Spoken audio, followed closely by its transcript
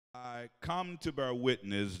I come to bear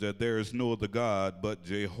witness that there is no other God but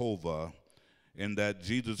Jehovah, and that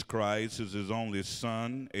Jesus Christ is his only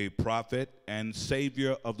Son, a prophet and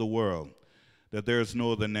Savior of the world, that there is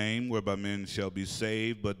no other name whereby men shall be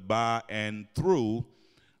saved but by and through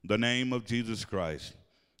the name of Jesus Christ.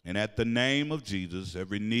 And at the name of Jesus,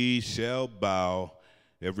 every knee shall bow,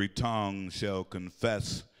 every tongue shall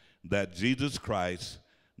confess that Jesus Christ,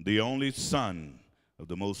 the only Son of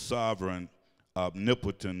the most sovereign,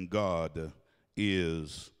 omnipotent God,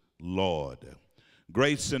 is Lord.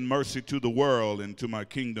 Grace and mercy to the world and to my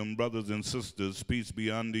kingdom, brothers and sisters, peace be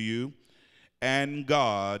unto you, and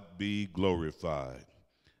God be glorified.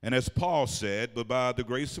 And as Paul said, but by the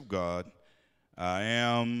grace of God, I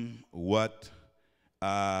am what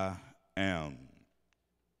I am.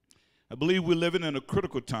 I believe we're living in a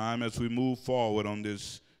critical time as we move forward on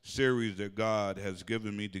this series that God has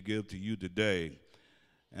given me to give to you today.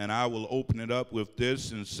 And I will open it up with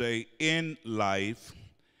this and say, in life,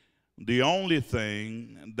 the only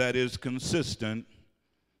thing that is consistent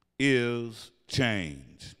is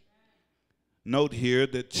change. Note here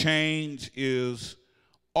that change is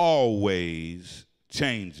always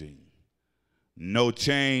changing. No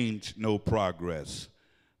change, no progress.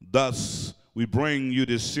 Thus, we bring you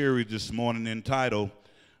this series this morning entitled,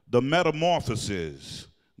 The Metamorphosis,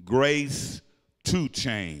 Grace to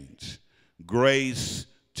Change. Grace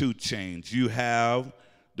to change. You have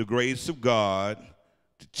the grace of God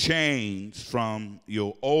to change from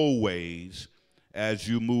your old ways as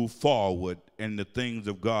you move forward in the things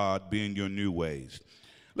of God being your new ways.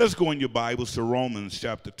 Let's go in your Bibles to Romans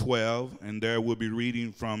chapter 12, and there we'll be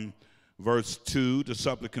reading from verse 2. The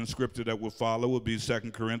supplicant scripture that will follow will be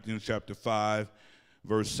 2 Corinthians chapter 5,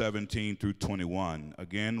 verse 17 through 21.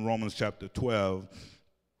 Again, Romans chapter 12,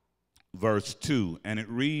 verse 2. And it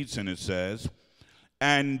reads and it says,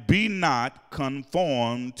 "And be not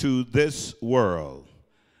conformed to this world,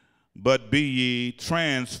 but be ye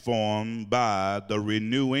transformed by the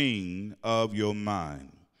renewing of your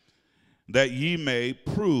mind, that ye may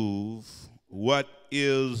prove what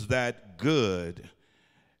is that good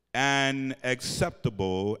and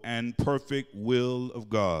acceptable and perfect will of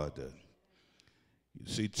God." You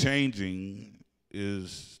see, changing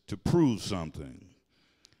is to prove something.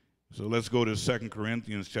 So let's go to 2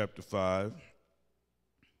 Corinthians chapter 5.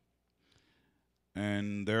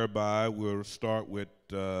 And thereby we'll start with,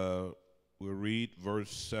 we'll read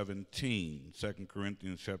verse 17. 2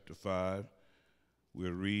 Corinthians chapter 5.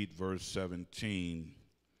 We'll read verse 17.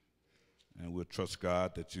 And we'll trust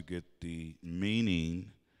God that you get the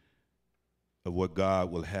meaning of what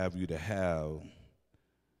God will have you to have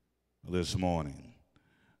this morning.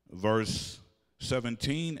 Verse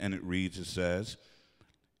 17, and it reads, it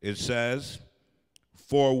says,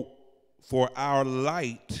 For our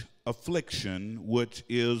light affliction, which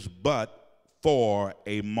is but for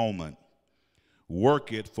a moment,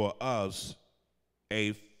 worketh for us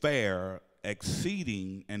a fair,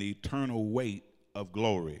 exceeding, and eternal weight of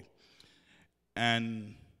glory.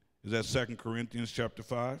 And is that 2 Corinthians chapter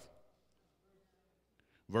 5?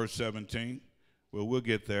 Verse 17. Well, we'll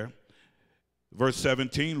get there. Verse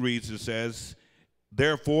 17 reads, it says,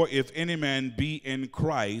 "Therefore, if any man be in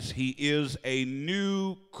Christ, he is a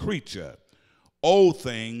new creature. Old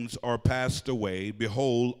things are passed away.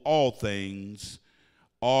 Behold, all things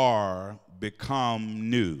are become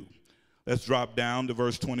new." Let's drop down to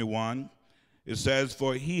verse 21. It says,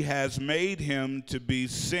 "For he has made him to be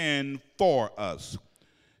sin for us,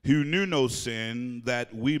 who knew no sin,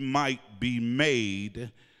 that we might be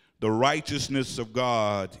made the righteousness of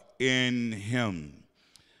God in him."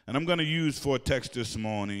 And I'm going to use for a text this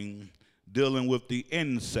morning dealing with the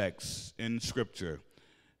insects in Scripture.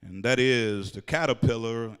 And that is the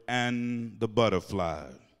caterpillar and the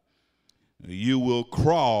butterfly. You will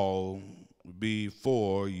crawl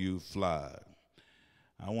before you fly.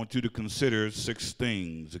 I want you to consider 6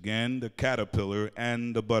 things. Again, the caterpillar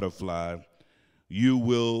and the butterfly. You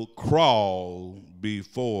will crawl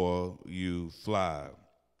before you fly.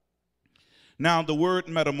 Now, the word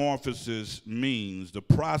metamorphosis means the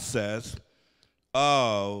process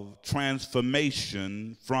of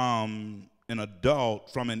transformation from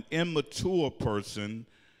an immature person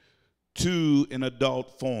to an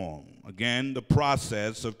adult form. Again, the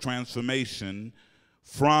process of transformation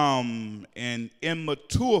from an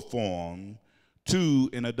immature form to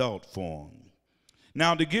an adult form.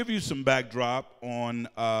 Now, to give you some backdrop on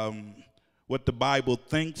what the Bible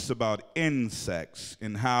thinks about insects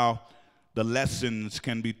and how the lessons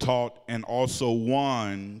can be taught and also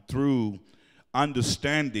won through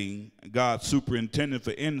understanding God's superintendent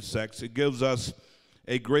for insects, it gives us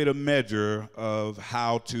a greater measure of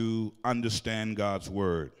how to understand God's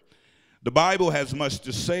word. The Bible has much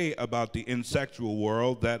to say about the insectual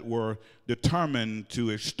world that were determined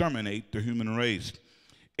to exterminate the human race.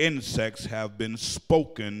 Insects have been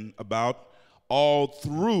spoken about all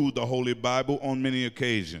through the Holy Bible on many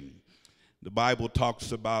occasions. The Bible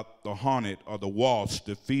talks about the hornet or the wasp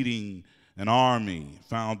defeating an army,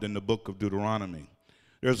 found in the book of Deuteronomy.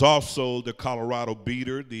 There's also the Colorado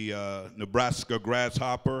beetle, the Nebraska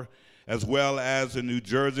grasshopper, as well as the New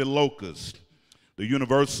Jersey locust, the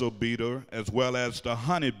universal beetle, as well as the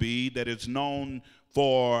honeybee that is known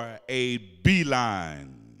for a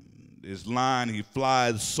beeline. His line, he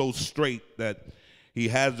flies so straight that he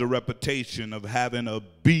has the reputation of having a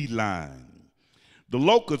beeline. The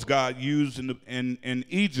locust God used in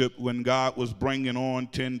Egypt when God was bringing on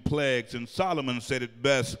 10 plagues. And Solomon said it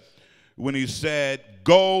best when he said,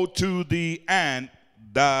 "Go to the ant,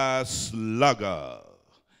 thy slugger."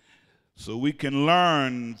 So we can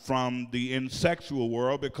learn from the insectual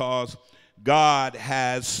world because God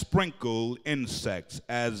has sprinkled insects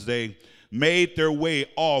as they made their way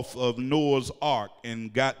off of Noah's Ark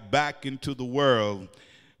and got back into the world.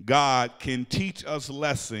 God can teach us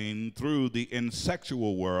lessons through the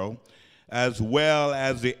insectual world, as well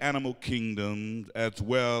as the animal kingdom, as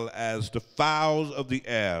well as the fowls of the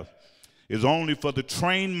air. It's only for the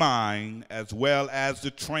trained mind, as well as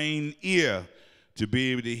the trained ear, to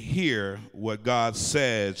be able to hear what God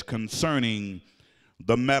says concerning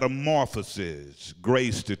the metamorphosis,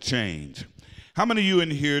 grace to change. How many of you in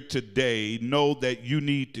here today know that you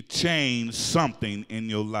need to change something in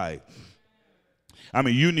your life? I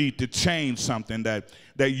mean, you need to change something that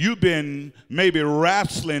you've been maybe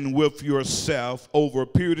wrestling with yourself over a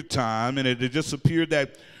period of time, and it just appeared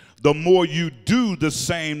that the more you do the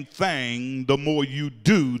same thing, the more you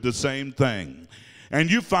do the same thing. And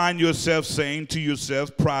you find yourself saying to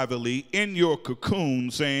yourself privately in your cocoon,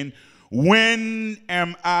 saying, when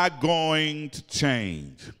am I going to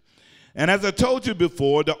change? And as I told you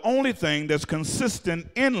before, the only thing that's consistent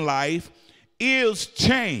in life is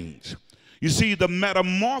change. You see, the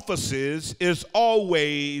metamorphosis is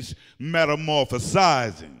always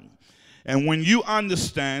metamorphosizing. And when you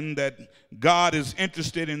understand that God is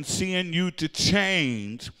interested in seeing you to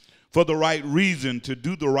change for the right reason, to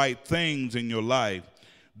do the right things in your life,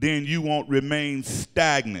 then you won't remain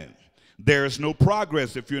stagnant. There is no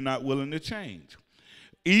progress if you're not willing to change.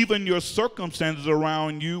 Even your circumstances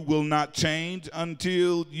around you will not change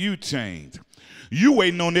until you change. You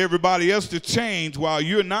waiting on everybody else to change while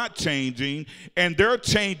you're not changing, and they're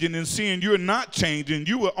changing and seeing you're not changing.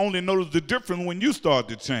 You will only notice the difference when you start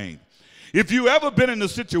to change. If you ever been in a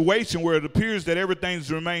situation where it appears that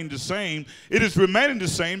everything's remained the same, it is remaining the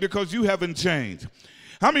same because you haven't changed.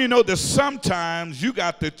 How many of you know that sometimes you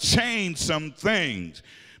got to change some things?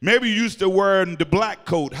 Maybe you used to wear the black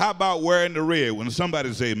coat. How about wearing the red one?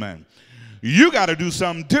 Somebody say amen. You got to do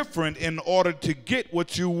something different in order to get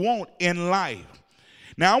what you want in life.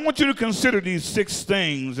 Now, I want you to consider these 6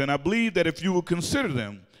 things, and I believe that if you will consider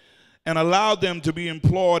them and allow them to be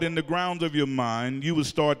employed in the grounds of your mind, you will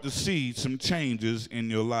start to see some changes in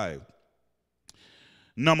your life.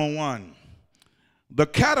 Number 1, the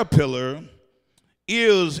caterpillar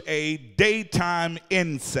is a daytime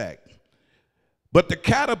insect. But the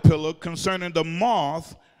caterpillar, concerning the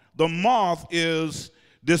moth is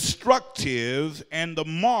destructive, and the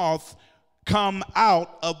moth come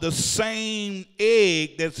out of the same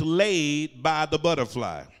egg that's laid by the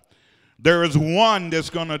butterfly. There is one that's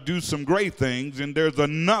going to do some great things, and there's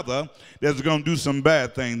another that's going to do some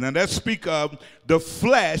bad things. And let's speak of the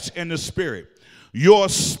flesh and the spirit. Your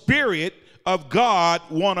spirit of God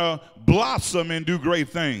want to blossom and do great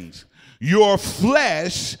things. Your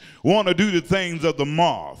flesh want to do the things of the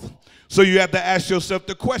moth. So you have to ask yourself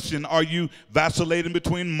the question, are you vacillating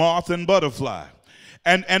between moth and butterfly?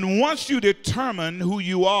 And once you determine who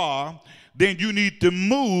you are, then you need to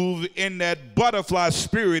move in that butterfly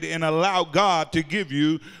spirit and allow God to give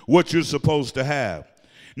you what you're supposed to have.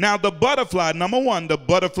 Now, the butterfly, number 1, the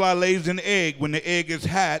butterfly lays an egg. When the egg is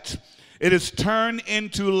hatched, it is turned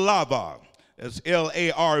into larva. That's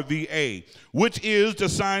L-A-R-V-A, which is the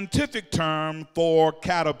scientific term for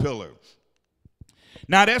caterpillar.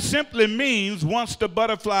 Now, that simply means once the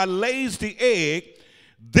butterfly lays the egg,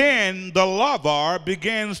 then the larva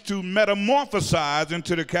begins to metamorphosize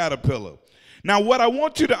into the caterpillar. Now, what I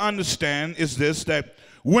want you to understand is this, that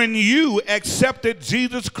when you accepted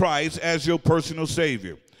Jesus Christ as your personal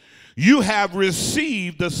Savior, you have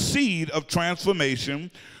received the seed of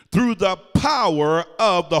transformation through the power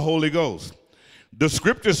of the Holy Ghost. The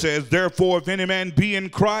scripture says, therefore, if any man be in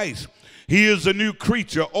Christ, he is a new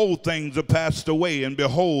creature. Old things are passed away, and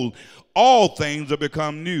behold, all things are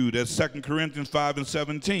become new. That's 2 Corinthians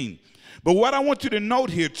 5:17. But what I want you to note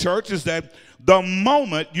here, church, is that the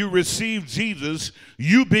moment you receive Jesus,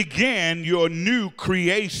 you begin your new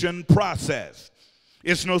creation process.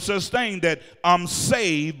 It's no such thing that I'm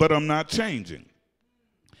saved, but I'm not changing.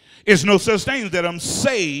 It's no such thing that I'm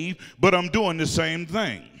saved, but I'm doing the same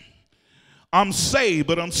thing. I'm saved,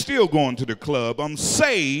 but I'm still going to the club. I'm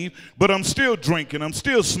saved, but I'm still drinking. I'm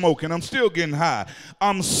still smoking. I'm still getting high.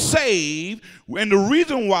 I'm saved, and the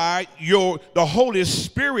reason why the Holy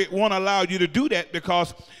Spirit won't allow you to do that,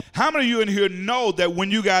 because how many of you in here know that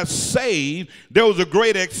when you got saved, there was a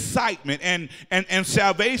great excitement, and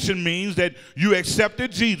salvation means that you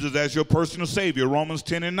accepted Jesus as your personal Savior, Romans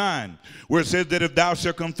 10:9, where it says that if thou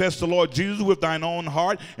shalt confess the Lord Jesus with thine own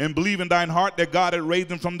heart and believe in thine heart that God had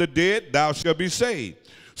raised him from the dead, thou shalt be saved.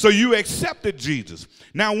 So you accepted Jesus.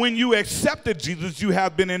 Now, when you accepted Jesus, you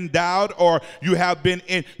have been endowed, or you have been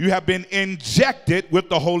injected with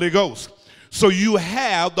the Holy Ghost. So you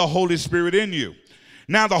have the Holy Spirit in you.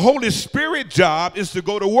 Now, the Holy Spirit job is to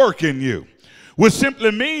go to work in you, which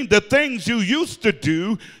simply means the things you used to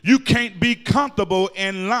do, you can't be comfortable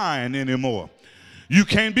in lying anymore. You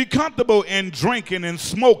can't be comfortable in drinking and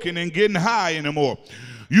smoking and getting high anymore.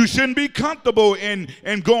 You shouldn't be comfortable in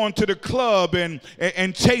going to the club and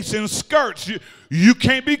chasing skirts. You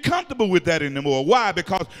can't be comfortable with that anymore. Why?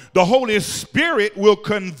 Because the Holy Spirit will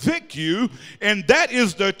convict you, and that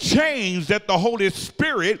is the change that the Holy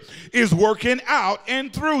Spirit is working out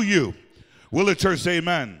and through you. Will the church say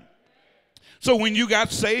amen? So when you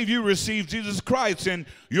got saved, you received Jesus Christ, and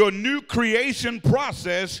your new creation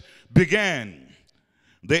process began.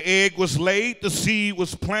 The egg was laid, the seed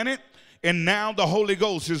was planted, and now the Holy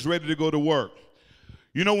Ghost is ready to go to work.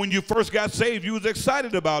 You know, when you first got saved, you was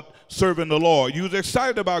excited about serving the Lord. You was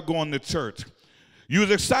excited about going to church. You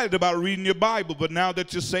was excited about reading your Bible. But now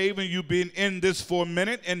that you're saved and you've been in this for a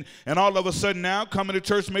minute, and all of a sudden now coming to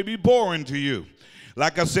church may be boring to you.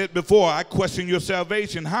 Like I said before, I question your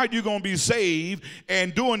salvation. How are you going to be saved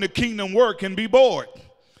and doing the kingdom work and be bored?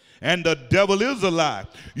 And the devil is a lie.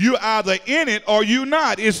 You're either in it or you're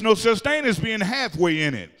not. It's no such thing as being halfway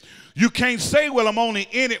in it. You can't say, well, I'm only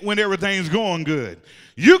in it when everything's going good.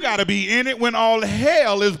 You got to be in it when all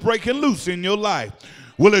hell is breaking loose in your life.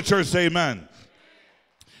 Will the church say amen?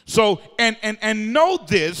 So, and know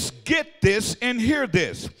this, get this, and hear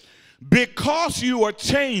this. Because you are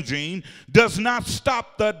changing does not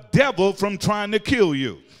stop the devil from trying to kill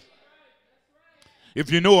you. If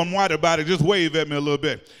you know I'm right about it, just wave at me a little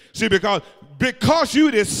bit. See, because you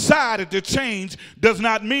decided to change does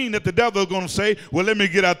not mean that the devil is going to say, well, let me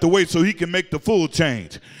get out the way so he can make the full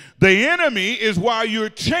change. The enemy is, while you're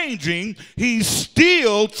changing, he's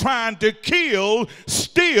still trying to kill,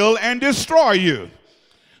 steal, and destroy you.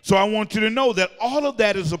 So I want you to know that all of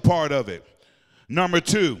that is a part of it. Number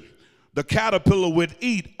two, the caterpillar would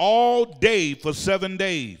eat all day for 7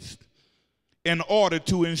 days in order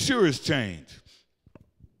to ensure its change.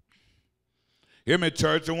 Hear me,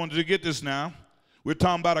 church. I want you to get this now. We're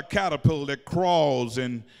talking about a caterpillar that crawls,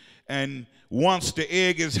 and once the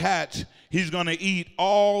egg is hatched, he's going to eat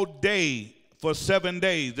all day for 7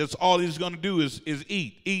 days. That's all he's going to do is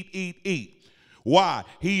eat. Why?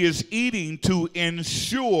 He is eating to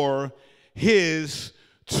ensure his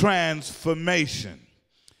transformation.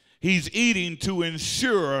 He's eating to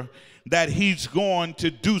ensure that he's going to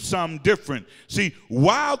do something different. See,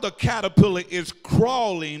 while the caterpillar is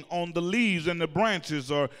crawling on the leaves and the branches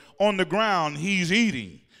or on the ground, he's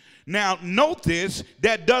eating. Now, note this,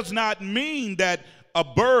 that does not mean that a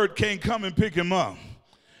bird can't come and pick him up.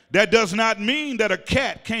 That does not mean that a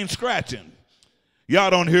cat can't scratch him. Y'all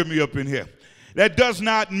don't hear me up in here. That does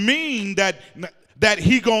not mean that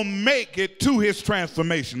he gonna make it to his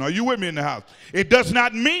transformation. Are you with me in the house? It does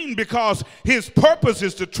not mean because his purpose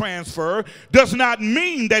is to transfer, does not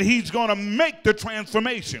mean that he's gonna make the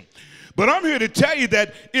transformation. But I'm here to tell you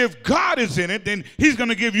that if God is in it, then he's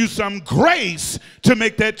gonna give you some grace to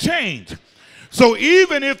make that change. So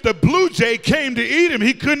even if the blue jay came to eat him,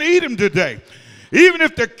 he couldn't eat him today. Even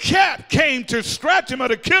if the cat came to scratch him or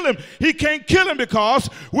to kill him, he can't kill him, because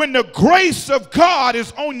when the grace of God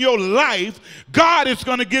is on your life, God is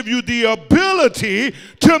going to give you the ability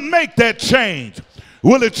to make that change.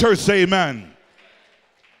 Will the church say amen?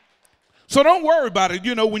 So don't worry about it.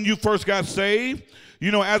 You know, when you first got saved,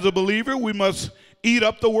 you know, as a believer, we must eat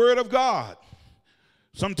up the word of God.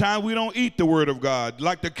 Sometimes we don't eat the word of God.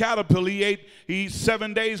 Like the caterpillar, he ate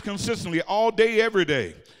 7 days consistently, all day, every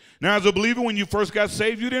day. Now, as a believer, when you first got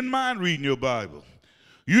saved, you didn't mind reading your Bible.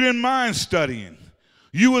 You didn't mind studying.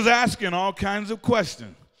 You was asking all kinds of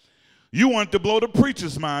questions. You wanted to blow the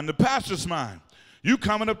preacher's mind, the pastor's mind. You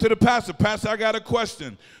coming up to the pastor, Pastor, I got a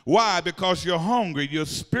question. Why? Because you're hungry. Your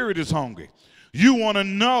spirit is hungry. You want to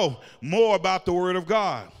know more about the word of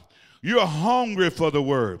God. You're hungry for the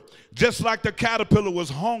word. Just like the caterpillar was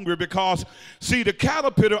hungry because, see, the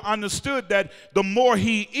caterpillar understood that the more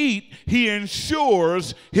he eat, he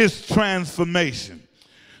ensures his transformation.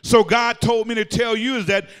 So God told me to tell you is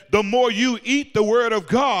that the more you eat the word of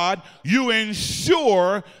God, you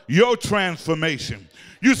ensure your transformation.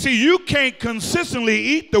 You see, you can't consistently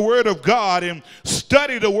eat the word of God and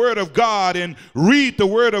study the word of God and read the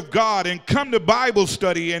word of God and come to Bible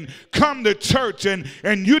study and come to church and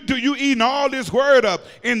you eating all this word up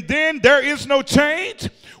and then there is no change.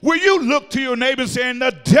 Will you look to your neighbor saying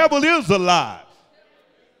the devil is alive?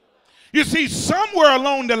 You see, somewhere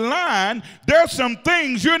along the line, there's some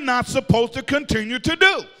things you're not supposed to continue to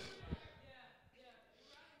do.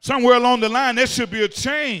 Somewhere along the line, there should be a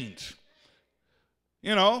change.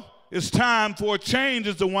 You know, it's time for a change,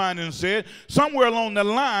 as the wine said. Somewhere along the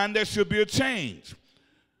line, there should be a change.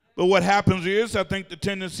 But what happens is, I think the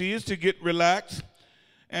tendency is to get relaxed.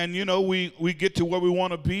 And, you know, we get to where we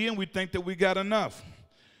want to be, and we think that we got enough.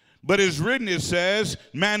 But as written, it says,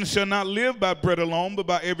 man shall not live by bread alone, but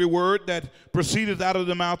by every word that proceedeth out of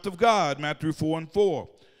the mouth of God, Matthew 4:4.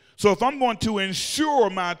 So if I'm going to ensure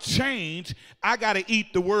my change, I got to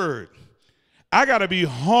eat the word. I got to be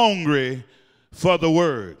hungry for the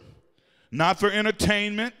word, not for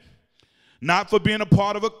entertainment, not for being a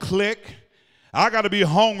part of a clique. I got to be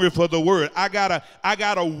hungry for the word. I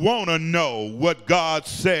gotta want to know what God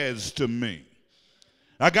says to me.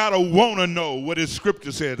 I gotta want to know what his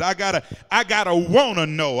scripture says. I gotta want to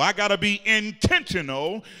know. I gotta be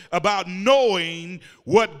intentional about knowing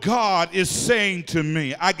what God is saying to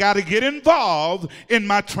me. I gotta get involved in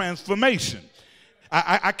my transformation.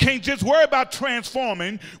 I can't just worry about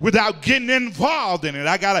transforming without getting involved in it.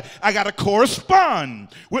 I gotta correspond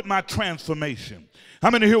with my transformation. How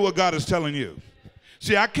many hear what God is telling you?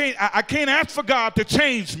 See, I can't ask for God to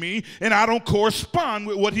change me and I don't correspond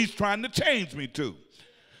with what he's trying to change me to.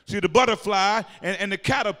 See, the butterfly and the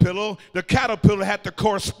caterpillar had to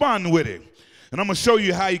correspond with it. And I'm going to show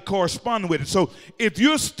you how he corresponds with it. So if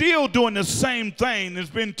you're still doing the same thing, it's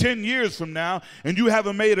been 10 years from now, and you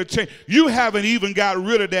haven't made a change, you haven't even got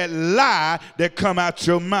rid of that lie that come out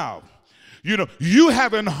your mouth. You know, you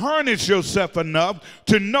haven't harnessed yourself enough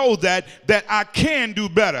to know that I can do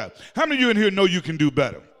better. How many of you in here know you can do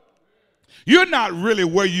better? You're not really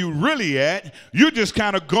where you really at. You're just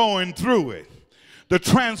kind of going through it. The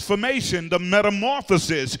transformation, the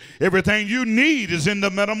metamorphosis, everything you need is in the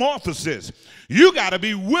metamorphosis. You got to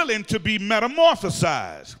be willing to be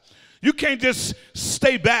metamorphosized. You can't just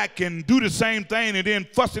stay back and do the same thing and then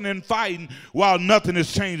fussing and fighting while nothing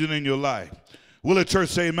is changing in your life. Will the church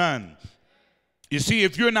say amen? You see,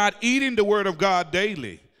 if you're not eating the word of God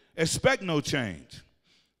daily, expect no change.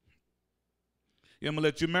 Yeah, I'm going to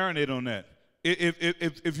let you marinate on that.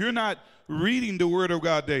 If you're not reading the word of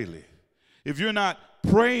God daily, if you're not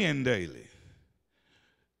praying daily,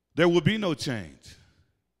 there will be no change.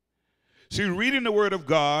 See, reading the word of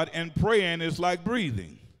God and praying is like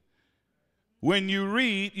breathing. When you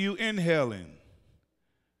read, you inhaling.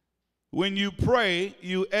 When you pray,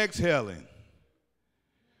 you exhaling.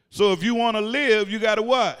 So if you want to live, you got to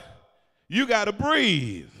what? You got to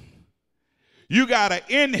breathe. You got to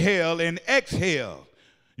inhale and exhale.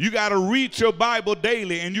 You got to read your Bible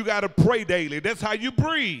daily and you got to pray daily. That's how you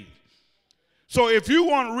breathe. So if you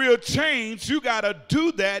want real change, you got to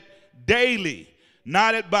do that daily.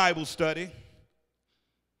 Not at Bible study.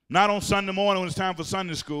 Not on Sunday morning when it's time for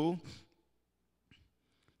Sunday school.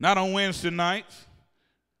 Not on Wednesday nights.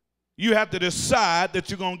 You have to decide that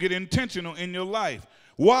you're going to get intentional in your life.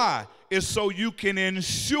 Why? It's so you can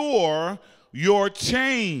ensure your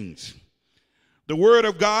change. The word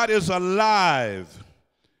of God is alive.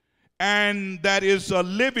 And that is a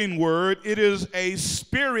living word. It is a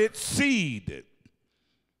spirit seed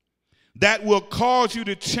that will cause you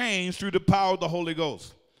to change through the power of the Holy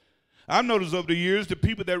Ghost. I've noticed over the years the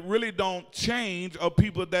people that really don't change are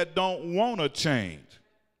people that don't want to change.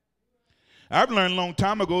 I've learned a long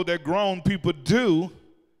time ago that grown people do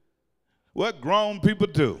what grown people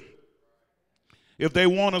do. If they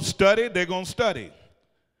want to study, they're going to study.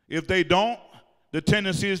 If they don't, the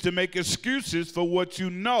tendency is to make excuses for what you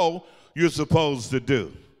know you're supposed to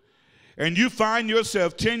do. And you find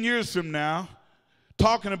yourself 10 years from now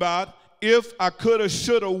talking about if I coulda,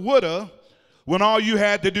 shoulda, woulda, when all you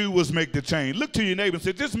had to do was make the change. Look to your neighbor and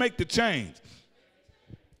say, just make the change.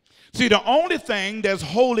 See, the only thing that's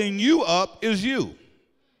holding you up is you.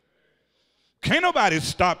 Can't nobody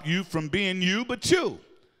stop you from being you but you.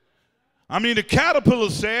 I mean, the caterpillar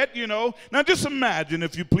said, you know, now just imagine,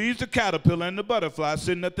 if you please, the caterpillar and the butterfly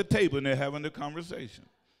sitting at the table and they're having a conversation.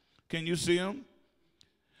 Can you see them?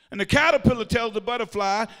 And the caterpillar tells the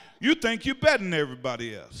butterfly, you think you're better than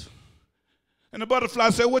everybody else. And the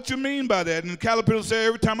butterfly said, what you mean by that? And the caterpillar said,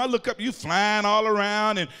 every time I look up, you flying all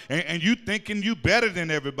around and you thinking you better than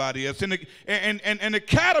everybody else. And the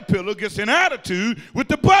caterpillar gets an attitude with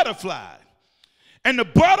the butterfly. And the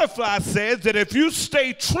butterfly says that if you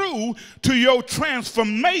stay true to your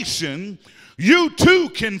transformation, you too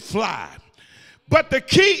can fly. But the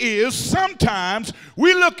key is sometimes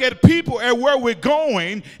we look at people at where we're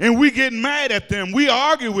going and we get mad at them. We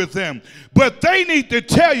argue with them. But they need to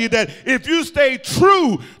tell you that if you stay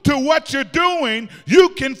true to what you're doing, you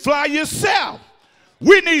can fly yourself.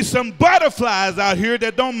 We need some butterflies out here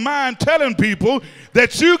that don't mind telling people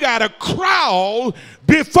that you got to crawl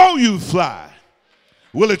before you fly.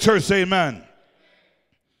 Will the church say amen?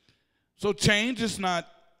 So change is not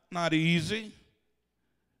easy.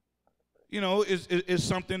 You know, it's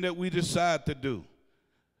something that we decide to do.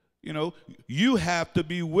 You know, you have to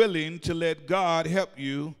be willing to let God help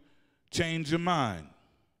you change your mind.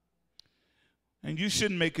 And you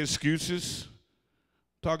shouldn't make excuses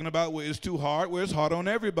talking about, well, it's too hard. Well, it's hard on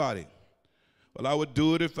everybody. Well, I would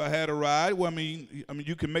do it if I had a ride. Well, I mean,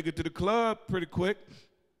 you can make it to the club pretty quick.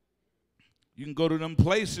 You can go to them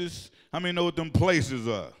places. How many know what them places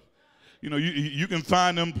are? You know, you can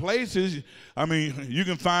find them places. I mean, you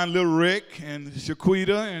can find Little Rick and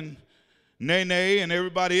Shaquita and Nene and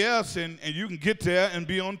everybody else, and you can get there and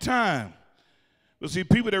be on time. But see,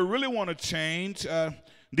 people that really want to change,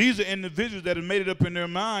 these are individuals that have made it up in their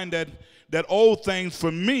mind that old things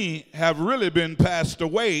for me have really been passed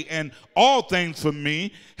away, and all things for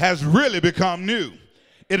me has really become new.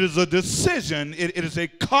 It is a decision, it is a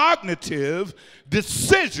cognitive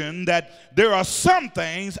decision that there are some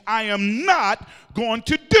things I am not going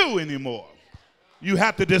to do anymore. You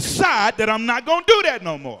have to decide that I'm not going to do that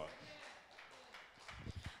no more.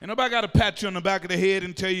 And nobody got to pat you on the back of the head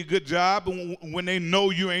and tell you good job when they know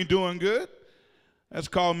you ain't doing good. That's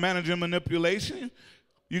called managing manipulation.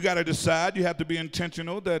 You got to decide, you have to be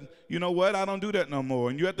intentional that, you know what, I don't do that no more.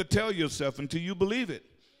 And you have to tell yourself until you believe it.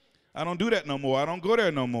 I don't do that no more. I don't go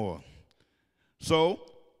there no more. So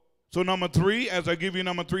number three, as I give you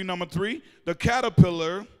number three, the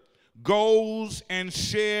caterpillar goes and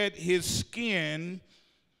shed his skin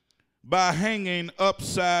by hanging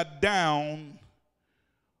upside down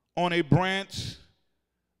on a branch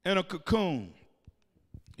in a cocoon.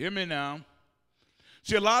 Hear me now.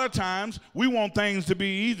 See, a lot of times we want things to be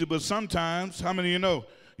easy, but sometimes, how many of you know,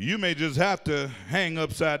 you may just have to hang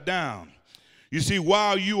upside down. You see,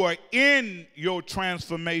 while you are in your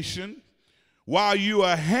transformation, while you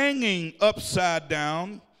are hanging upside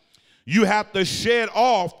down, you have to shed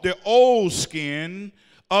off the old skin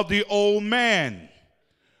of the old man,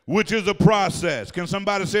 which is a process. Can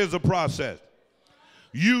somebody say it's a process?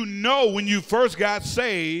 You know, when you first got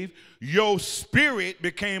saved, your spirit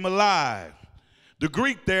became alive. The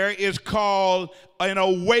Greek there is called an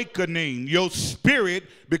awakening. Your spirit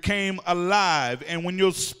became alive. And when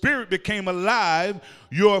your spirit became alive,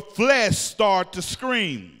 your flesh started to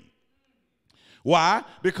scream. Why?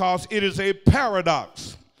 Because it is a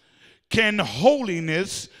paradox. Can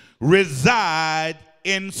holiness reside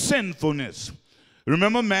in sinfulness?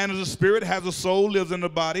 Remember, man is a spirit, has a soul, lives in the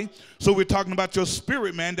body. So we're talking about your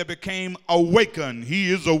spirit, man, that became awakened.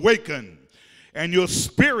 He is awakened. And your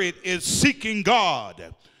spirit is seeking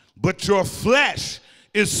God, but your flesh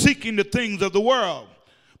is seeking the things of the world.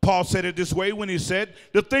 Paul said it this way when he said,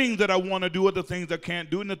 the things that I want to do are the things I can't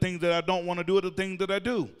do, and the things that I don't want to do are the things that I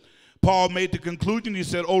do. Paul made the conclusion, he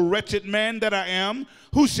said, "O wretched man that I am,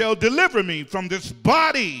 who shall deliver me from this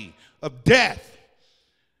body of death?"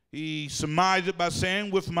 He surmised it by saying,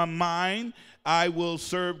 with my mind I will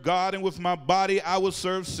serve God, and with my body I will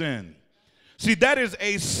serve sin. See, that is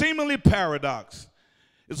a seemingly paradox.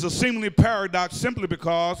 It's a seemingly paradox simply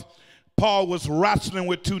because Paul was wrestling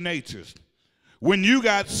with two natures. When you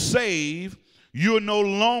got saved, you're no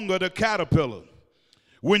longer the caterpillar.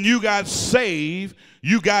 When you got saved,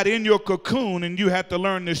 you got in your cocoon and you had to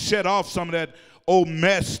learn to shed off some of that old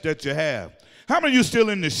mess that you have. How many of you still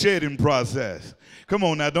in the shedding process? Come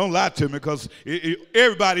on now, don't lie to me, because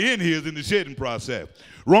everybody in here is in the shedding process.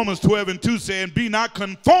 Romans 12:2 saying, be not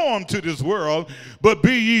conformed to this world, but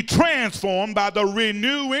be ye transformed by the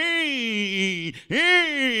renewing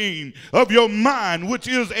of your mind, which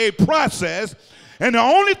is a process. And the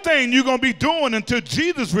only thing you're going to be doing until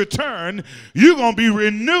Jesus returns, you're going to be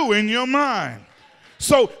renewing your mind.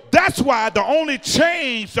 So that's why the only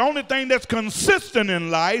change, the only thing that's consistent in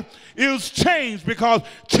life is change, because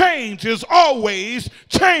change is always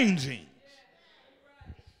changing.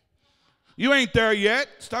 You ain't there yet.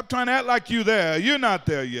 Stop trying to act like you're there. You're not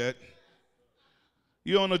there yet.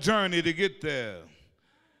 You're on a journey to get there.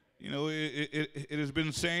 You know, it has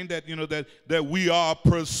been saying that, you know, that we are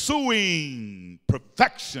pursuing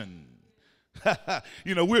perfection.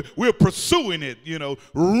 You know, we're pursuing it, you know,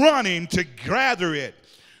 running to gather it.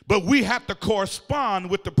 But we have to correspond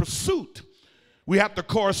with the pursuit. We have to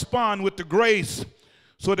correspond with the grace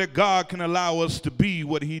so that God can allow us to be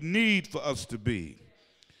what he needs for us to be.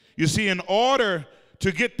 You see, in order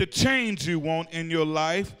to get the change you want in your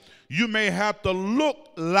life, you may have to look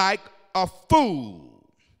like a fool.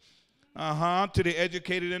 To the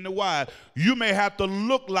educated and the wise. You may have to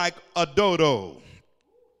look like a dodo.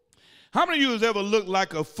 How many of you has ever looked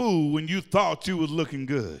like a fool when you thought you was looking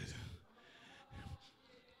good?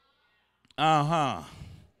 You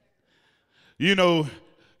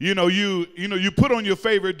put on your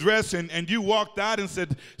favorite dress and you walked out and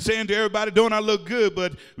saying to everybody, don't I look good?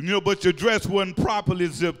 But your dress wasn't properly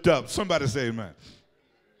zipped up. Somebody say amen.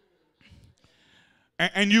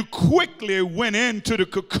 And you quickly went into the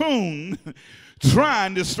cocoon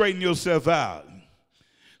trying to straighten yourself out.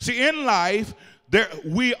 See, in life,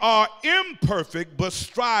 we are imperfect but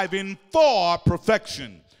striving for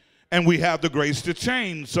perfection. And we have the grace to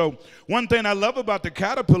change. So one thing I love about the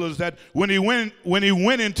caterpillar is that when he went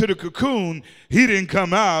into the cocoon, he didn't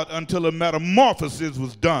come out until the metamorphosis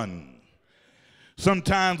was done.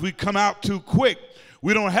 Sometimes we come out too quick.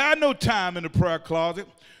 We don't have no time in the prayer closet.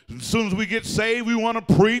 As soon as we get saved, we want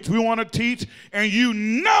to preach, we want to teach, and you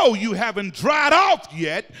know you haven't dried off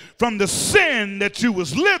yet from the sin that you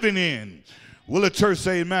was living in. Will the church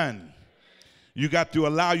say amen? You got to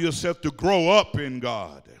allow yourself to grow up in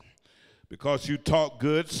God. Because you talk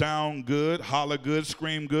good, sound good, holler good,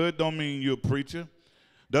 scream good, don't mean you're a preacher.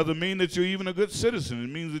 Doesn't mean that you're even a good citizen. It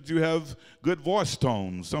means that you have good voice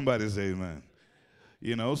tone. Somebody say amen.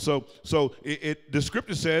 You know, so the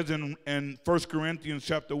scripture says in 1 Corinthians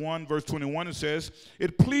chapter 1, verse 21, it says,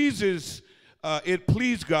 it pleased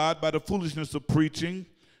God by the foolishness of preaching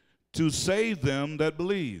to save them that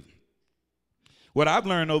believe. What I've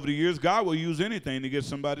learned over the years, God will use anything to get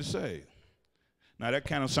somebody saved. Now, that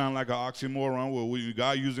kind of sounds like an oxymoron. Well, will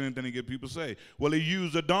God use anything to get people saved? Well, he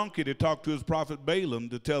used a donkey to talk to his prophet Balaam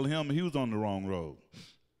to tell him he was on the wrong road.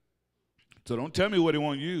 So don't tell me what he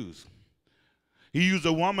won't use. He used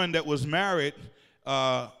a woman that was married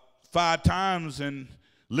 5 times and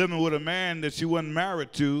living with a man that she wasn't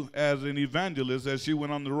married to as an evangelist as she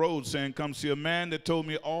went on the road saying, come see a man that told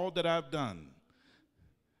me all that I've done.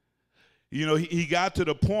 You know, he got to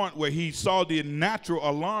the point where he saw the natural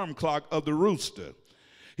alarm clock of the rooster.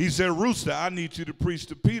 He said, Rooster, I need you to preach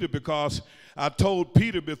to Peter because I told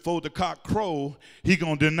Peter before the cock crow, he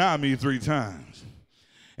going to deny me 3 times.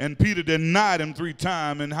 And Peter denied him 3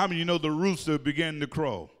 times, and how many of you know the rooster began to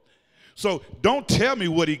crow? So don't tell me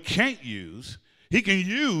what he can't use. He can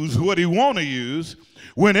use what he want to use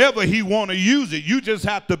whenever he want to use it. You just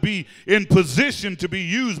have to be in position to be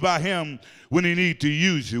used by him when he need to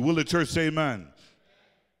use you. Will the church say amen?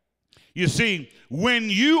 You see, when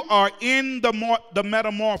you are in the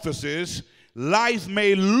metamorphosis, life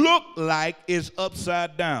may look like it's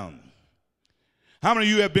upside down. How many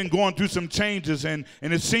of you have been going through some changes and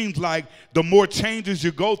it seems like the more changes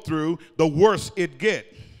you go through, the worse it gets?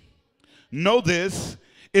 Know this,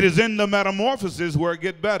 it is in the metamorphosis where it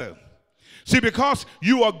gets better. See, because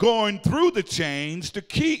you are going through the change, the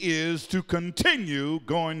key is to continue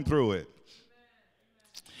going through it.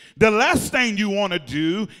 The last thing you want to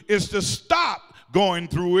do is to stop going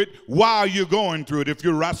through it while you're going through it. If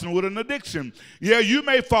you're wrestling with an addiction, yeah, you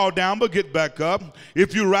may fall down, but get back up.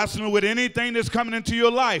 If you're wrestling with anything that's coming into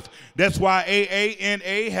your life, that's why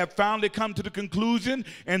AANA have finally come to the conclusion,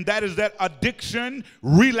 and that is that addiction,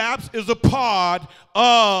 relapse is a part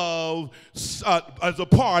of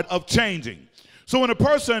changing. So when a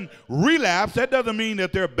person relapses, that doesn't mean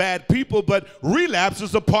that they're bad people, but relapse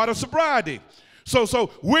is a part of sobriety. So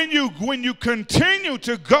when you continue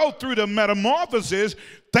to go through the metamorphosis,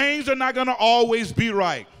 things are not going to always be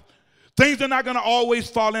right. Things are not going to always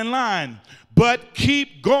fall in line, but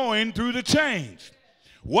keep going through the change.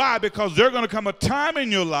 Why? Because there's going to come a time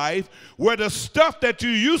in your life where the stuff that you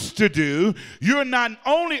used to do, you're not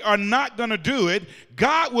only are not going to do it,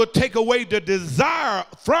 God will take away the desire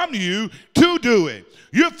from you to do it.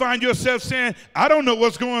 You'll find yourself saying, I don't know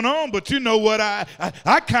what's going on, but you know what?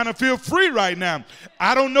 I kind of feel free right now.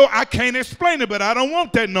 I don't know. I can't explain it, but I don't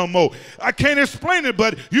want that no more. I can't explain it,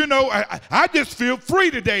 but, you know, I just feel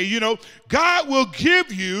free today. You know, God will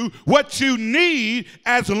give you what you need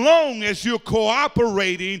as long as you're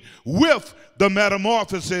cooperating with the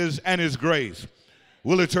metamorphosis and his grace.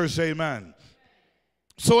 Will the church say amen?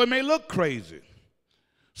 So it may look crazy.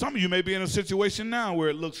 Some of you may be in a situation now where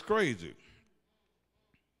it looks crazy.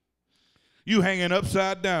 You hanging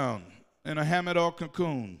upside down in a hammock or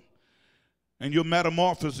cocoon, and your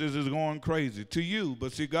metamorphosis is going crazy to you.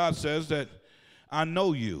 But see, God says that I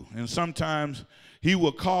know you, and sometimes he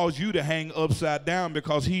will cause you to hang upside down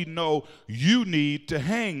because he know you need to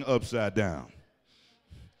hang upside down.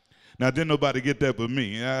 Now, didn't nobody get that but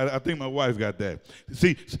me. I think my wife got that.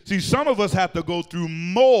 See, some of us have to go through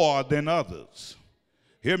more than others.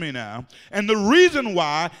 Hear me now. And the reason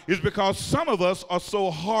why is because some of us are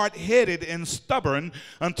so hard-headed and stubborn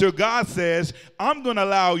until God says, I'm going to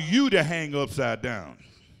allow you to hang upside down.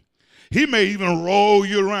 He may even roll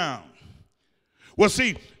you around. Well,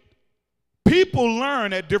 see, people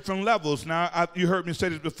learn at different levels. Now, you heard me say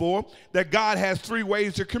this before, that God has 3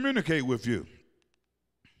 ways to communicate with you.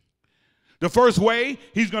 The first way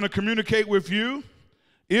he's going to communicate with you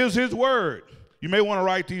is his word. You may want to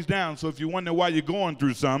write these down, so if you wonder why you're going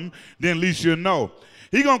through something, then at least you'll know.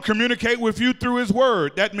 He's going to communicate with you through his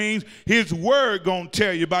word. That means his word going to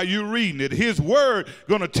tell you by you reading it. His word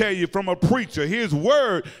going to tell you from a preacher. His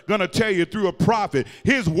word going to tell you through a prophet.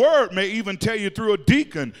 His word may even tell you through a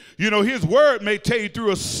deacon. You know, his word may tell you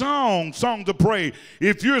through a song to pray.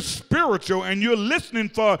 If you're spiritual and you're listening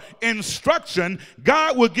for instruction,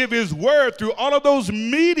 God will give his word through all of those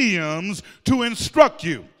mediums to instruct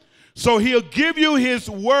you. So he'll give you his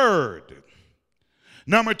word.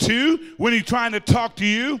 Number 2, when he's trying to talk to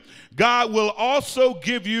you, God will also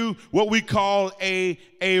give you what we call a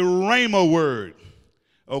rhema word.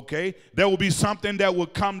 Okay? That will be something that will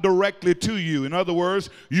come directly to you. In other words,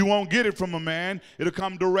 you won't get it from a man. It'll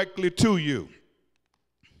come directly to you.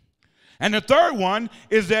 And the third one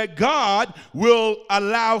is that God will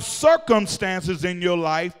allow circumstances in your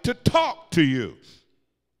life to talk to you.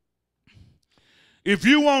 If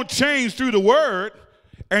you won't change through the word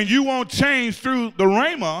and you won't change through the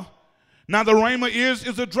rhema, now the rhema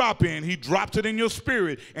is a drop-in. He drops it in your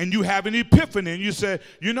spirit and you have an epiphany and you say,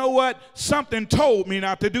 you know what? Something told me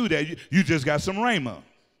not to do that. You just got some rhema.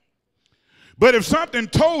 But if something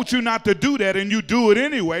told you not to do that and you do it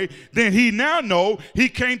anyway, then he now know he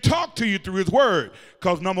can't talk to you through his word.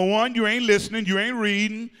 Because number 1, you ain't listening, you ain't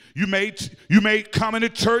reading. You may come into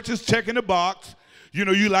churches checking the box. You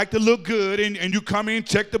know, you like to look good and you come in,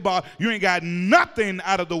 check the box. You ain't got nothing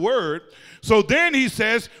out of the word. So then he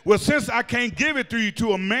says, well, since I can't give it to you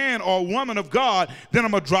to a man or a woman of God, then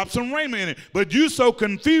I'm going to drop some rhema in it. But you so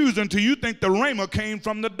confused until you think the rhema came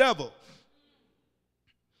from the devil.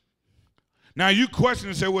 Now you question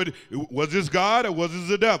and say, well, was this God or was this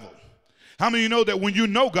the devil? How many of you know that when you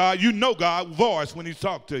know God's voice when he's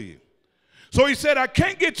talking to you? So he said, I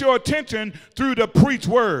can't get your attention through the preached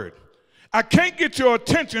word. I can't get your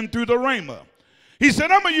attention through the rhema. He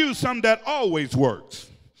said, I'm going to use something that always works.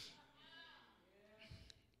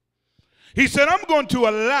 He said, I'm going to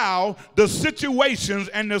allow the situations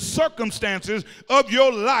and the circumstances of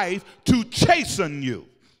your life to chasten you.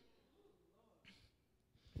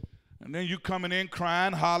 And then you coming in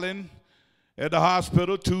crying, hollering at the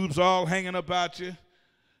hospital, tubes all hanging about you.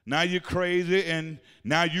 Now you're crazy, and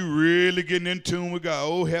now you really getting in tune with God.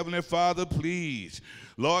 Oh, Heavenly Father, please.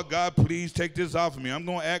 Lord God, please take this off of me. I'm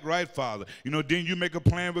going to act right, Father. You know, then you make a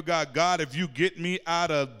plan with God. God, if you get me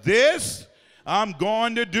out of this, I'm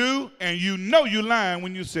going to do, and you know you're lying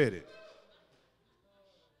when you said it.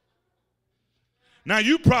 Now,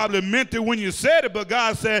 you probably meant it when you said it, but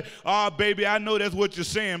God said, oh, baby, I know that's what you're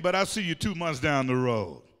saying, but I see you 2 months down the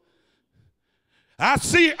road.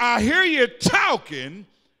 I hear you talking,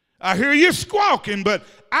 I hear you squawking, but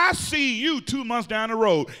I see you 2 months down the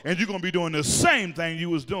road, and you're going to be doing the same thing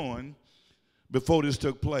you was doing before this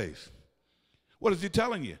took place. What is he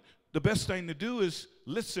telling you? The best thing to do is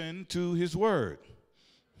listen to his word.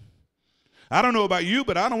 I don't know about you,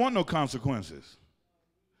 but I don't want no consequences.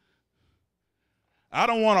 I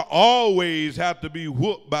don't want to always have to be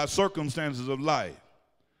whooped by circumstances of life.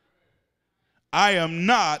 I am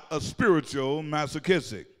not a spiritual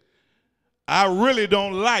masochistic. I really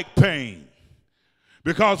don't like pain.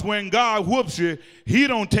 Because when God whoops you, he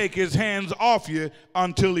don't take his hands off you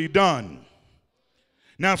until he's done.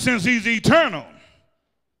 Now, since he's eternal,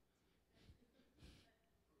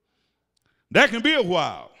 that can be a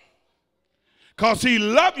while. because he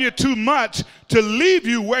loved you too much to leave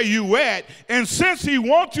you where you at. And since he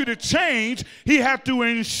wants you to change, he has to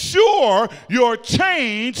ensure your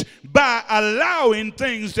change by allowing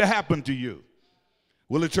things to happen to you.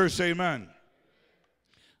 Will the church say amen?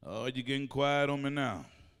 Oh, you're getting quiet on me now.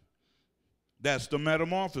 That's the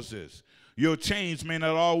metamorphosis. Your change may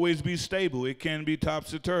not always be stable. It can be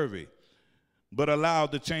topsy-turvy. But allow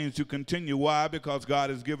the change to continue. Why? Because God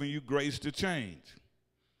has given you grace to change.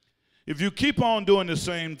 If you keep on doing the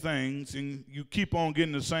same things and you keep on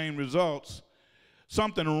getting the same results,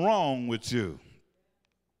 something wrong with you.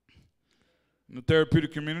 In the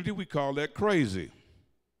therapeutic community, we call that crazy.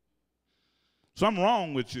 Something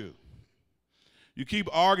wrong with you. You keep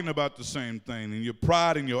arguing about the same thing, and your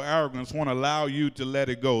pride and your arrogance won't allow you to let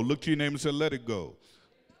it go. Look to your neighbor and say, let it go.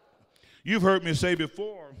 You've heard me say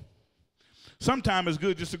before, sometimes it's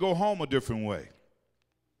good just to go home a different way.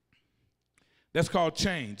 That's called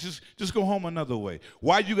change. Just go home another way.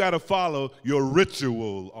 Why you got to follow your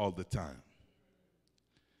ritual all the time?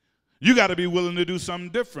 You got to be willing to do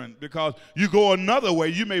something different, because you go another way,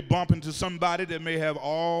 you may bump into somebody that may have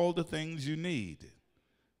all the things you need.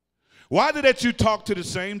 Why is it that you talk to the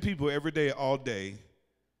same people every day, all day,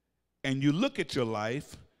 and you look at your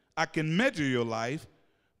life? I can measure your life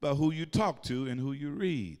by who you talk to and who you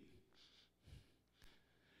read.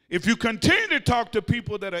 If you continue to talk to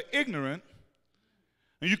people that are ignorant,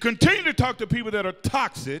 and you continue to talk to people that are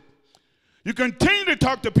toxic, you continue to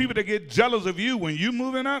talk to people that get jealous of you when you're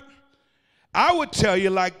moving up, I would tell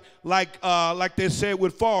you, like they said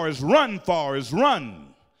with Forrest, run, Forrest, run.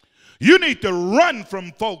 You need to run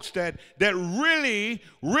from folks that really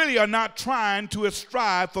are not trying to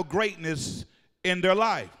strive for greatness in their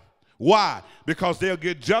life. Why? Because they'll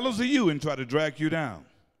get jealous of you and try to drag you down.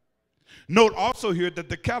 Note also here that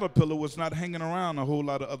the caterpillar was not hanging around a whole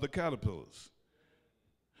lot of other caterpillars.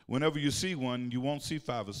 Whenever you see one, you won't see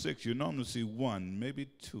 5 or 6. You normally see 1, maybe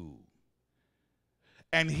 2.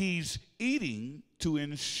 And he's eating to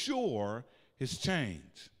ensure his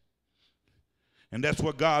change. And that's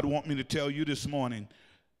what God wants me to tell you this morning.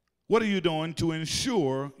 What are you doing to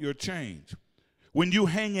ensure your change? When you're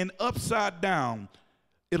hanging upside down,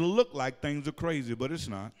 it'll look like things are crazy, but it's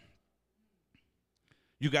not.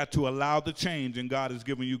 You got to allow the change, and God has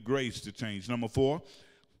given you grace to change. Number 4,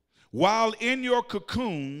 while in your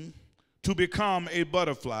cocoon to become a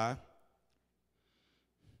butterfly,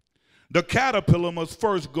 the caterpillar must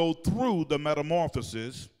first go through the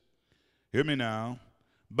metamorphosis, hear me now,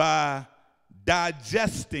 by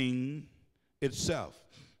digesting itself.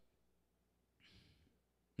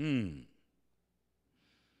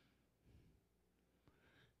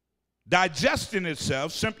 Digesting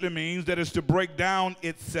itself simply means that it's to break down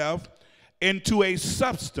itself into a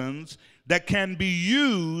substance that can be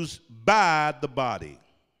used by the body,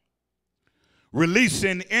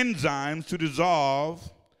 releasing enzymes to dissolve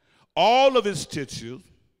all of its tissues,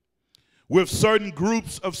 with certain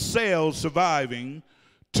groups of cells surviving,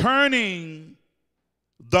 turning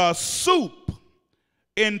the soup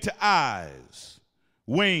into eyes,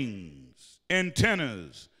 wings,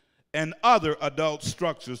 antennas, and other adult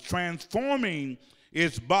structures, transforming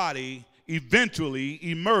its body, eventually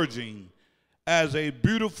emerging as a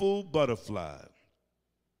beautiful butterfly.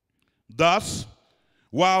 Thus,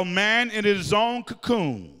 while man in his own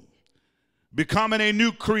cocoon, becoming a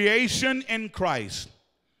new creation in Christ,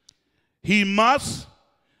 he must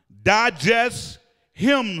digest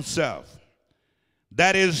himself.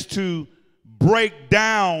 That is to break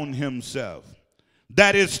down himself.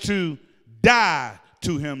 That is to die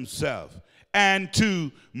to himself and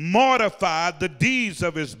to mortify the deeds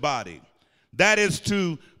of his body. That is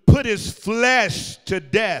to put his flesh to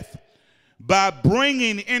death by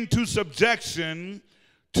bringing into subjection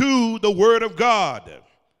to the word of God.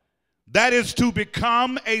 That is to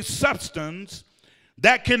become a substance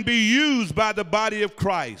that can be used by the body of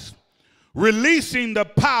Christ, releasing the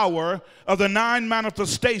power of the 9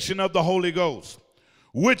 manifestation of the Holy Ghost,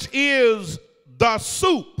 which is the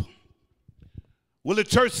soup. Will the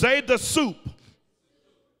church say the soup?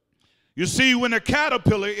 You see, when a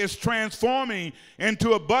caterpillar is transforming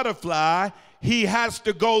into a butterfly, he has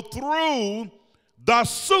to go through the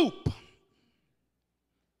soup.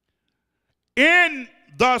 In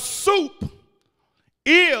the soup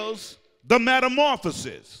is the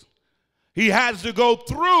metamorphosis. He has to go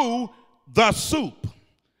through the soup.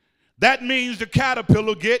 That means the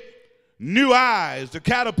caterpillar get new eyes. The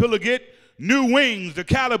caterpillar get new wings. The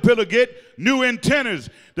caterpillar get new antennas.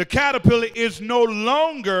 The caterpillar is no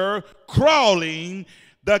longer crawling.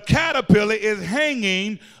 The caterpillar is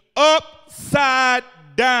hanging upside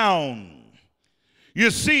down. You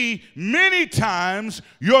see, many times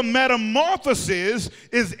your metamorphosis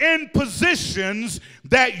is in positions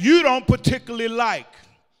that you don't particularly like.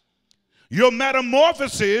 Your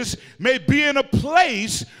metamorphosis may be in a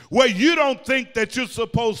place where you don't think that you're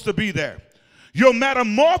supposed to be there. Your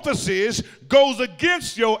metamorphosis goes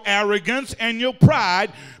against your arrogance and your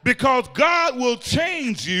pride, because God will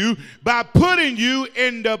change you by putting you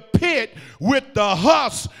in the pit with the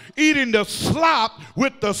husk, eating the slop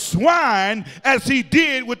with the swine, as he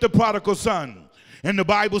did with the prodigal son. And the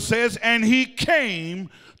Bible says, and he came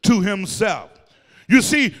to himself. You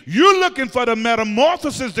see, you're looking for the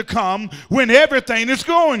metamorphosis to come when everything is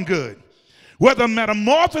going good. Well, the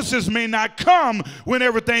metamorphosis may not come when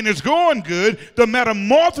everything is going good. The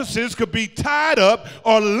metamorphosis could be tied up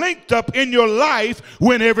or linked up in your life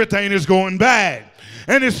when everything is going bad.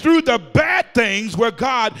 And it's through the bad things where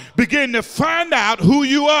God begins to find out who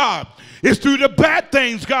you are. It's through the bad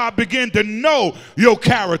things God begins to know your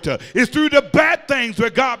character. It's through the bad things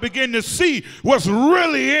where God begins to see what's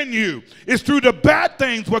really in you. It's through the bad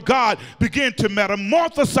things where God begins to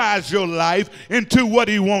metamorphosize your life into what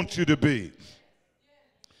he wants you to be.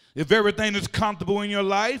 If everything is comfortable in your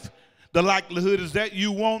life, the likelihood is that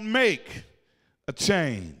you won't make a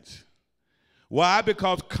change. Why?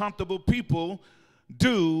 Because comfortable people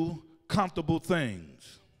do comfortable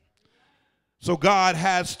things. So God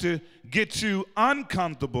has to get you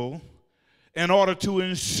uncomfortable in order to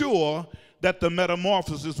ensure that the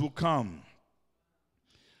metamorphosis will come.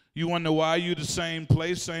 You wonder why you're the same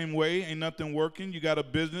place, same way, ain't nothing working. You got a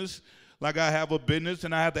business like I have a business,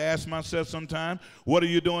 and I have to ask myself sometimes, what are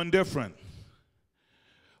you doing different?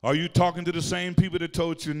 Are you talking to the same people that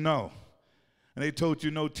told you no? And they told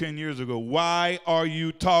you no 10 years ago. Why are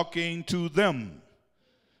you talking to them?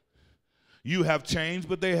 You have changed,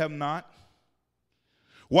 but they have not.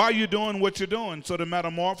 Why are you doing what you're doing? So the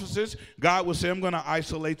metamorphosis, God will say, I'm going to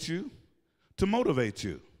isolate you to motivate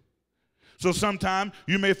you. So sometimes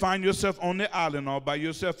you may find yourself on the island all by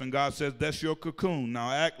yourself, and God says, that's your cocoon.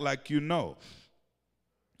 Now act like you know.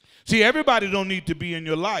 See, everybody don't need to be in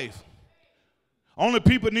your life. Only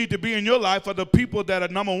people need to be in your life are the people that are,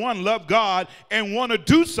 number one, love God and want to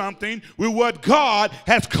do something with what God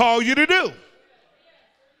has called you to do.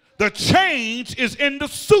 The change is in the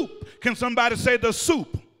soup. Can somebody say the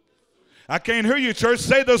soup? I can't hear you, church.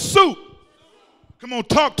 Say the soup. Come on,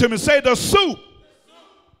 talk to me. Say the soup.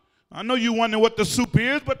 I know you wonder what the soup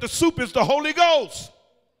is, but the soup is the Holy Ghost.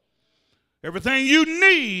 Everything you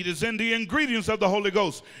need is in the ingredients of the Holy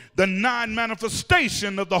Ghost. The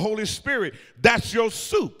non-manifestation of the Holy Spirit. That's your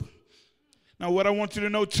soup. Now, what I want you to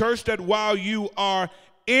know, church, that while you are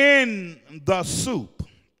in the soup,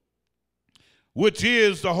 which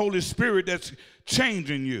is the Holy Spirit that's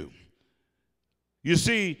changing you, you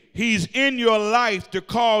see, he's in your life to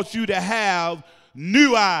cause you to have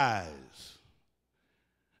new eyes.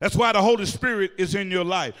 That's why the Holy Spirit is in your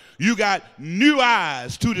life. You got new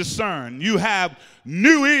eyes to discern. You have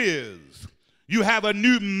new ears. You have a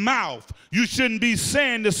new mouth. You shouldn't be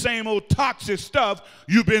saying the same old toxic stuff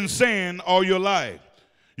you've been saying all your life.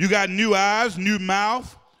 You got new eyes, new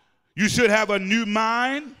mouth. You should have a new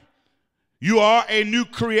mind. You are a new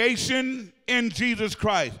creation in Jesus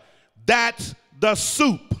Christ. That's the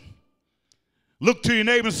soup. Look to your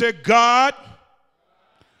neighbor and say, God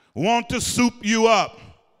want to soup you up.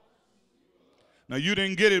 Now, you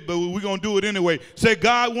didn't get it, but we're going to do it anyway. Say,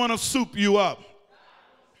 God want to soup you up.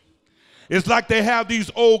 It's like they have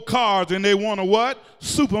these old cars and they want to what?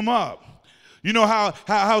 Soup them up. You know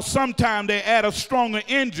how sometimes they add a stronger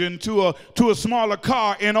engine to a smaller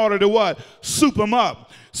car in order to what? Soup them up.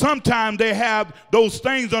 Sometimes they have those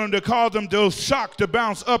things on them that cause them those shocks to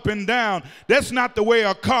bounce up and down. That's not the way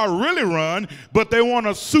a car really runs, but they want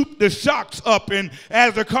to soup the shocks up, and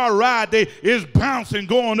as the car rides, it's bouncing,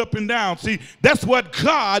 going up and down. See, that's what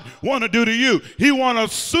God want to do to you. He want to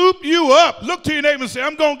soup you up. Look to your neighbor and say,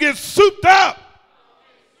 I'm going to get souped up.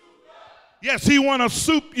 Yes, he want to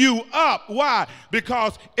soup you up. Why?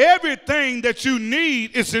 Because everything that you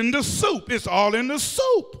need is in the soup. It's all in the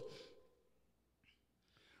soup.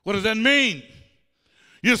 What does that mean?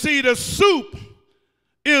 You see, the soup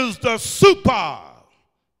is the super,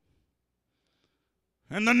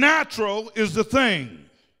 and the natural is the thing.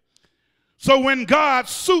 So when God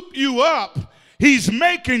soup you up, he's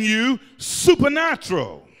making you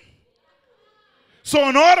supernatural. So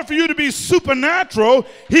in order for you to be supernatural,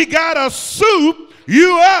 he got to soup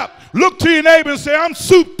you up. Look to your neighbor and say, I'm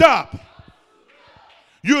souped up.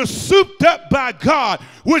 You're souped up by God,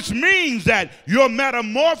 which means that your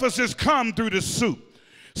metamorphosis come through the soup.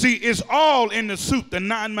 See, it's all in the soup, the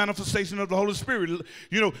non-manifestation of the Holy Spirit.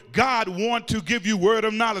 You know, God wants to give you word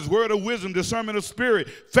of knowledge, word of wisdom, discernment of spirit,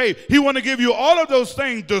 faith. He wants to give you all of those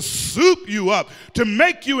things to soup you up, to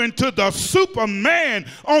make you into the Superman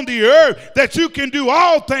on the earth, that you can do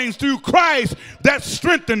all things through Christ that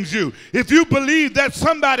strengthens you. If you believe that,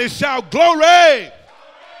 somebody shout glory.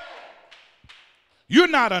 You're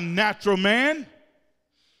not a natural man.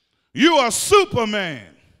 You are Superman.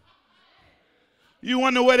 You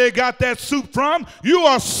wonder where they got that soup from? You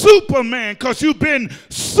are Superman because you've been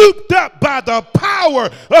souped up by the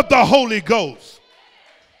power of the Holy Ghost.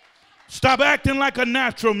 Stop acting like a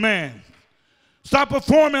natural man. Stop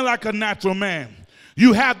performing like a natural man.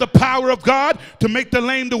 You have the power of God to make the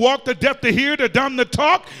lame to walk, the deaf to hear, the dumb to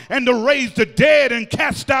talk, and to raise the dead and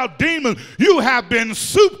cast out demons. You have been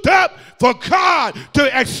souped up for God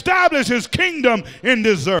to establish his kingdom in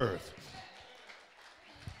this earth.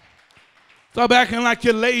 Stop acting like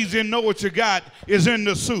you're lazy and know what you got is in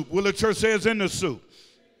the soup. Well, the church says in the soup.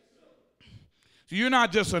 So you're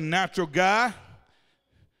not just a natural guy.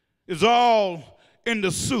 It's all in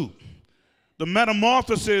the soup. The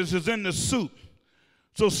metamorphosis is in the soup.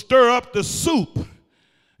 So stir up the soup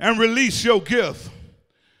and release your gift.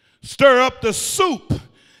 Stir up the soup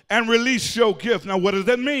and release your gift. Now, what does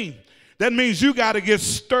that mean? That means you got to get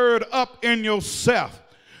stirred up in yourself.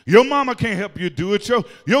 Your mama can't help you do it.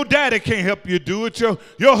 Your daddy can't help you do it. Your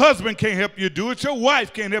husband can't help you do it. Your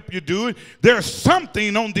wife can't help you do it. There's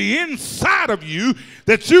something on the inside of you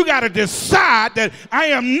that you got to decide that I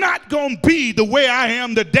am not going to be the way I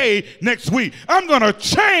am today next week. I'm going to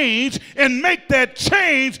change and make that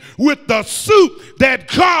change with the soup that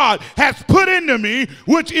God has put into me,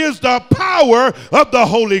 which is the power of the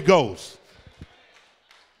Holy Ghost.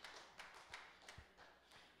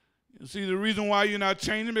 See, the reason why you're not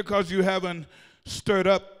changing because you haven't stirred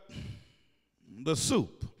up the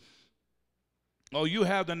soup. Oh, you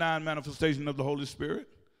have the non-manifestation of the Holy Spirit.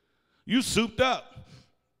 You souped up.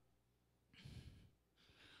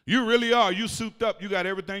 You really are. You souped up. You got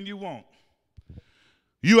everything you want.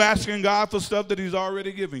 You asking God for stuff that he's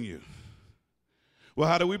already given you. Well,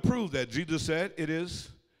 how do we prove that? Jesus said it is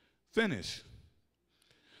finished.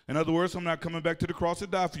 In other words, I'm not coming back to the cross to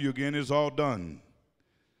die for you again. It's all done.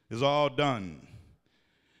 It's all done.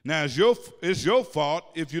 Now, it's your fault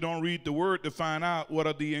if you don't read the word to find out what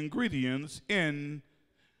are the ingredients in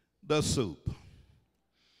the soup.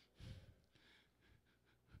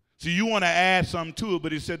 See, you want to add something to it,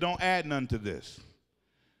 but he said, don't add none to this.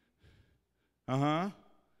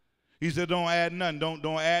 He said, don't add none. Don't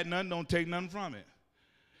add none. Don't take none from it.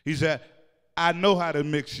 He said, I know how to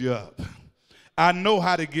mix you up. I know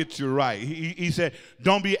how to get you right. He said,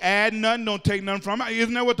 don't be adding none, don't take none from it.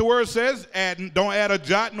 Isn't that what the word says? Don't add a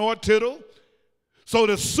jot nor a tittle. So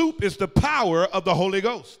the soup is the power of the Holy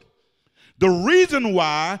Ghost. The reason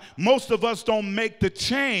why most of us don't make the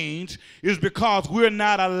change is because we're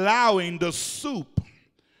not allowing the soup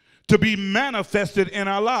to be manifested in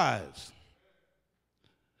our lives.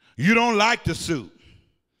 You don't like the soup.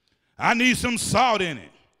 I need some salt in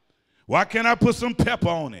it. Why can't I put some pepper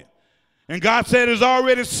on it? And God said it's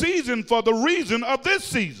already seasoned for the reason of this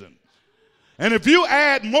season. And if you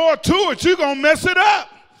add more to it, you're going to mess it up.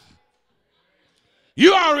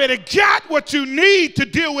 You already got what you need to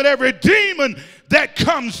deal with every demon that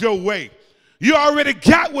comes your way. You already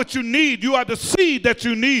got what you need. You are the seed that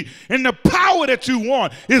you need. And the power that you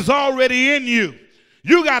want is already in you.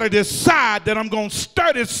 You got to decide that I'm going to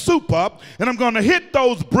stir this soup up and I'm going to hit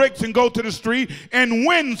those bricks and go to the street and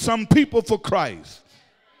win some people for Christ.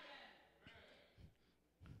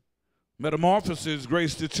 Metamorphosis,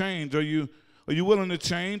 grace to change. Are you willing to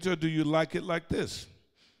change, or do you like it like this?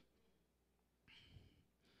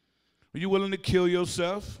 Are you willing to kill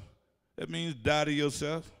yourself? That means die to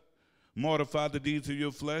yourself, mortify the deeds of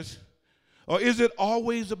your flesh. Or is it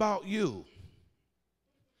always about you?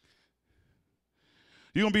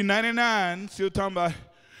 You're going to be 99, still talking about,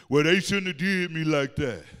 well, they shouldn't have did me like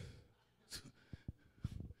that.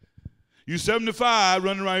 You're 75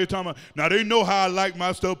 running around here talking about, now they know how I like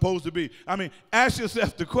my stuff supposed to be. I mean, ask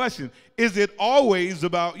yourself the question, is it always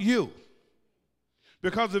about you?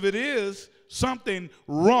 Because if it is, something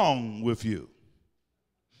wrong with you.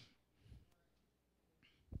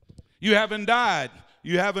 You haven't died.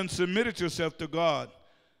 You haven't submitted yourself to God.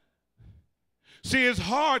 See, it's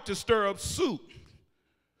hard to stir up soup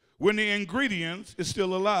when the ingredients is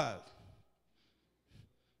still alive.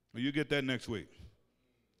 Well, you get that next week.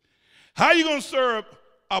 How are you going to stir up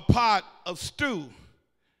a pot of stew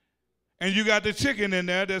and you got the chicken in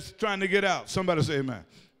there that's trying to get out? Somebody say amen.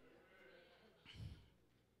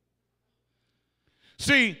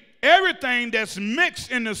 See, everything that's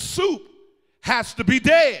mixed in the soup has to be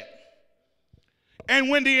dead. And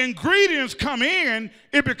when the ingredients come in,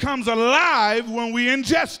 it becomes alive when we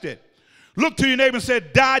ingest it. Look to your neighbor and say,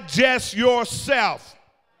 digest yourself.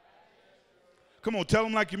 Come on, tell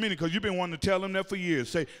them like you mean it, because you've been wanting to tell them that for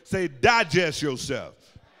years. Say, digest yourself.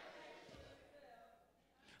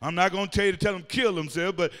 I'm not going to tell you to tell them kill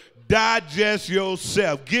themselves, but digest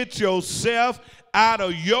yourself. Get yourself out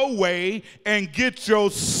of your way and get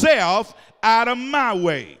yourself out of my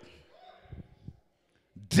way.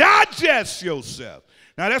 Digest yourself.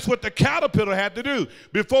 Now, that's what the caterpillar had to do.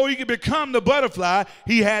 Before he could become the butterfly,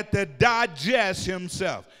 he had to digest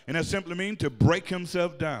himself. And that simply means to break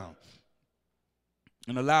himself down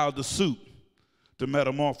and allow the soup to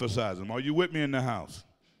metamorphosize him. Are you with me in the house?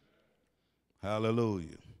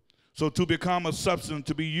 Hallelujah. So to become a substance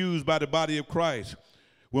to be used by the body of Christ,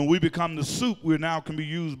 when we become the soup, we now can be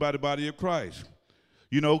used by the body of Christ.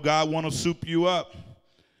 You know, God want to soup you up.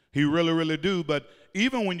 He really, really do. But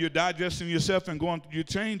even when you're digesting yourself and going through your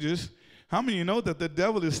changes, how many of you know that the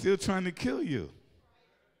devil is still trying to kill you?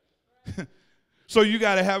 So you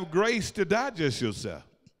got to have grace to digest yourself.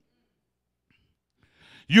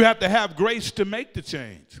 You have to have grace to make the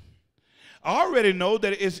change. I already know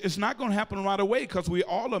that it's not going to happen right away, because we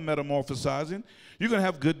all are metamorphosizing. You're going to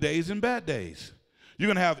have good days and bad days. You're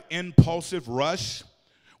going to have impulsive rush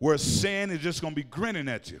where sin is just going to be grinning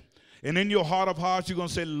at you. And in your heart of hearts, you're going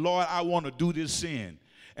to say, Lord, I want to do this sin.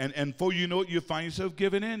 And before you know it, you find yourself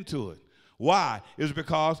giving in to it. Why? It's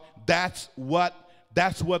because that's what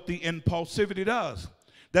the impulsivity does.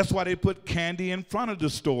 That's why they put candy in front of the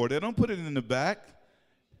store. They don't put it in the back.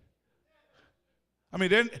 I mean,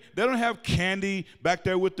 they don't have candy back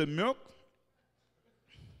there with the milk.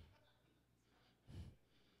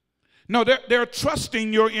 No, they're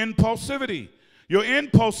trusting your impulsivity. Your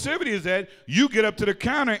impulsivity is that you get up to the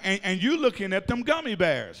counter and you're looking at them gummy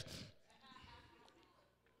bears.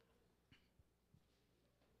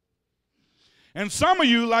 And some of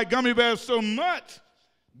you like gummy bears so much,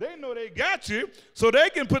 they know they got you, so they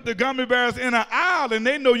can put the gummy bears in an aisle, and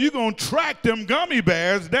they know you're going to track them gummy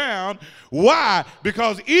bears down. Why?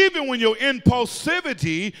 Because even when your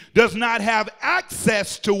impulsivity does not have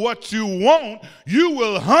access to what you want, you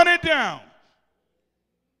will hunt it down.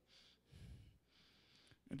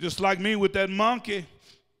 Just like me with that monkey.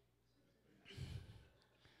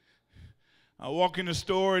 I walk in the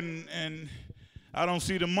store and I don't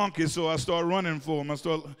see the monkey, so I start running for him. I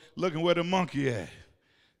start looking where the monkey at.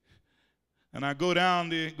 And I go down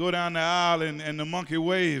the aisle and the monkey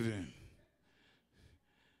waving.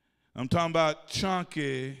 I'm talking about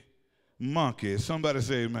chunky monkey. Somebody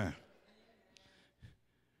say amen.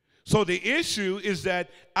 So the issue is that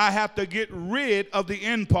I have to get rid of the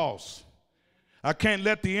impulse. I can't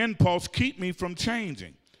let the impulse keep me from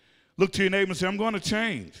changing. Look to your neighbor and say, I'm going to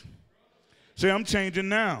change. Say, I'm changing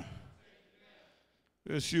now.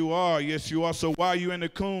 Yes, you are. Yes, you are. So while you're in the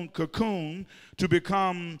cocoon to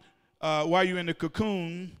become a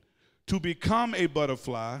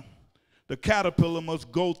butterfly, the caterpillar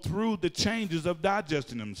must go through the changes of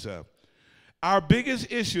digesting himself. Our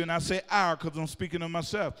biggest issue, and I say our because I'm speaking of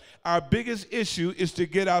myself, our biggest issue is to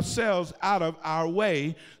get ourselves out of our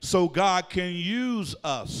way so God can use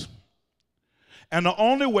us. And the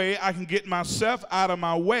only way I can get myself out of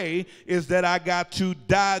my way is that I got to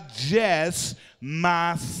digest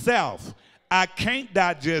myself. I can't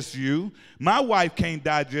digest you. My wife can't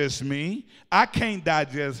digest me. I can't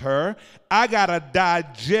digest her. I got to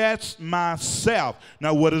digest myself.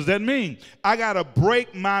 Now, what does that mean? I got to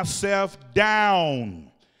break myself down.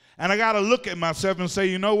 And I got to look at myself and say,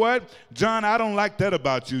 you know what? John, I don't like that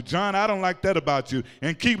about you. John, I don't like that about you.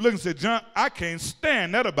 And keep looking and say, John, I can't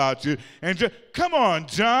stand that about you. And just, come on,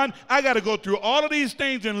 John. I got to go through all of these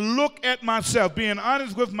things and look at myself, being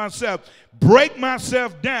honest with myself, break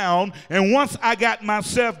myself down. And once I got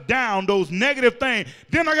myself down, those negative things,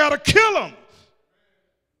 then I got to kill them.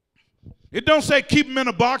 It don't say keep them in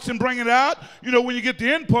a box and bring it out. You know, when you get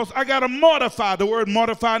the impulse, I got to mortify. The word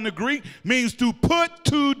mortify in the Greek means to put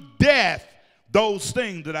to death those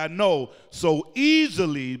things that I know so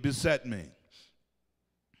easily beset me.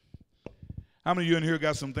 How many of you in here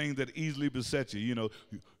got some things that easily beset you? You know,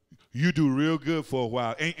 you do real good for a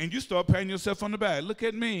while, and you start patting yourself on the back. Look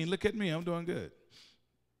at me, I'm doing good.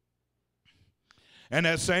 And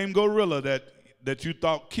that same gorilla that you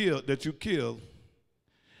thought killed,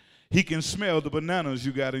 he can smell the bananas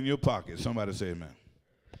you got in your pocket. Somebody say amen.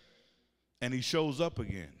 And he shows up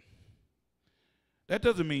again. That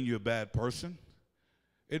doesn't mean you're a bad person.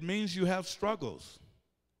 It means you have struggles.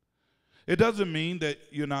 It doesn't mean that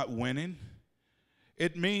you're not winning.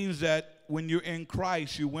 It means that when you're in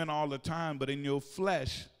Christ, you win all the time, but in your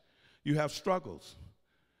flesh, you have struggles.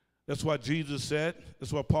 That's what Jesus said.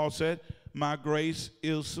 That's what Paul said. My grace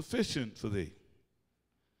is sufficient for thee.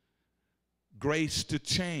 Grace to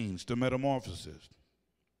change, the metamorphosis.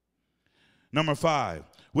 Number 5,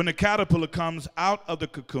 when the caterpillar comes out of the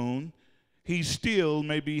cocoon, he still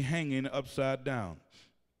may be hanging upside down,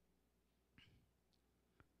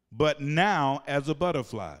 but now as a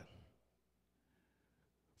butterfly,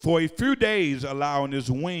 for a few days allowing his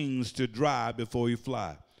wings to dry before he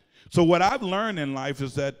fly. So what I've learned in life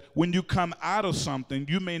is that when you come out of something,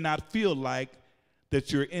 you may not feel like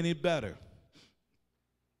that you're any better.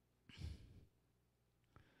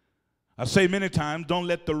 I say many times, don't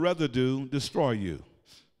let the residue destroy you.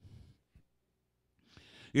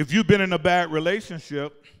 If you've been in a bad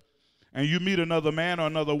relationship and you meet another man or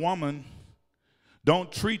another woman,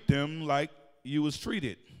 don't treat them like you was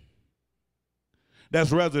treated.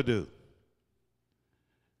 That's residue.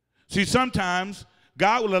 See, sometimes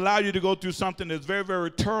God will allow you to go through something that's very,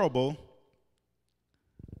 very terrible,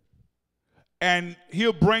 and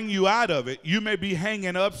he'll bring you out of it. You may be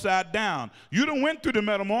hanging upside down. You done went through the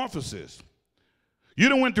metamorphosis. You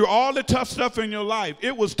done went through all the tough stuff in your life.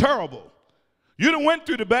 It was terrible. You done went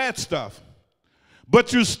through the bad stuff,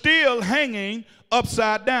 but you're still hanging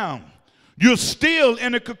upside down. You're still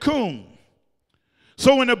in a cocoon.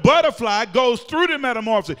 So when the butterfly goes through the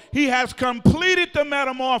metamorphosis, he has completed the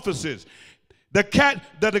metamorphosis. The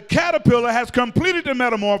caterpillar has completed the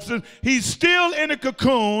metamorphosis. He's still in a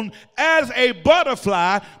cocoon as a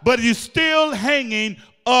butterfly, but he's still hanging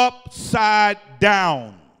upside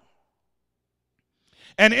down.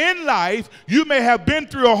 And in life, you may have been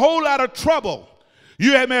through a whole lot of trouble.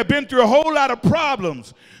 You may have been through a whole lot of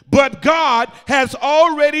problems, but God has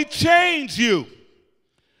already changed you.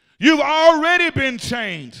 You've already been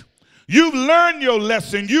changed. You've learned your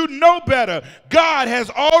lesson. You know better. God has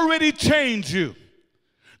already changed you.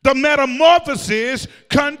 The metamorphosis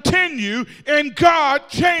continue, and God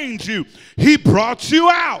changed you. He brought you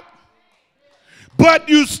out. But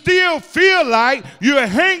you still feel like you're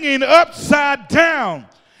hanging upside down.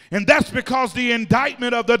 And that's because the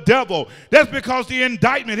indictment of the devil. That's because the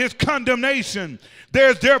indictment, his condemnation.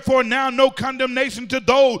 There's therefore now no condemnation to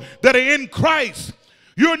those that are in Christ.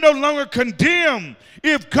 You're no longer condemned.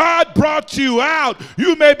 If God brought you out,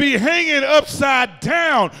 you may be hanging upside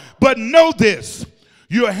down. But know this,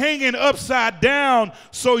 you're hanging upside down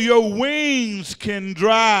so your wings can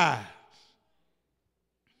dry.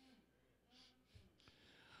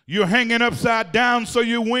 You're hanging upside down so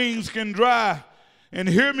your wings can dry. And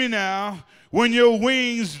hear me now, when your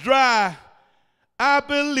wings dry, I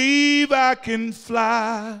believe I can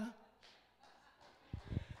fly.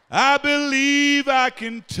 I believe I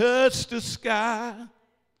can touch the sky.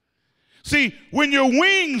 See, when your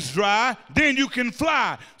wings dry, then you can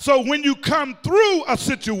fly. So when you come through a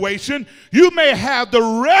situation, you may have the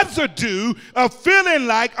residue of feeling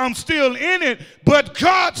like I'm still in it, but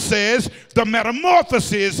God says the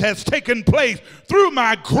metamorphosis has taken place through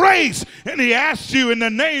my grace, and he asks you in the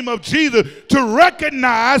name of Jesus to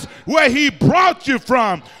recognize where he brought you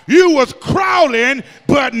from. You was crawling,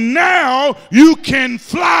 but now you can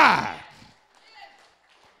fly.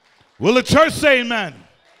 Will the church say amen?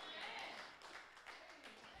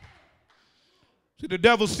 See, the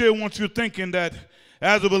devil still wants you thinking that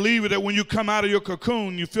as a believer that when you come out of your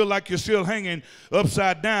cocoon, you feel like you're still hanging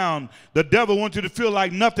upside down. The devil wants you to feel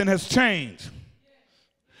like nothing has changed.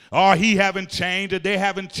 Or he haven't changed, or they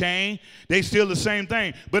haven't changed. They still the same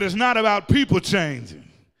thing. But it's not about people changing.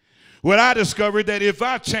 What I discovered that if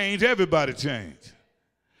I change, everybody change.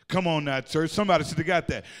 Come on now, church. Somebody should have got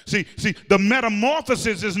that. See, the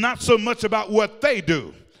metamorphosis is not so much about what they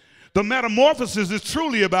do. The metamorphosis is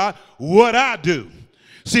truly about what I do.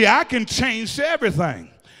 See, I can change to everything.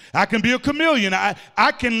 I can be a chameleon.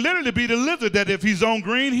 I can literally be the lizard that if he's on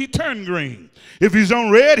green, he turn green. If he's on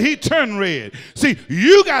red, he turn red. See,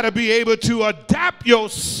 you got to be able to adapt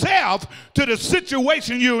yourself to the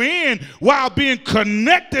situation you're in while being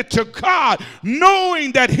connected to God,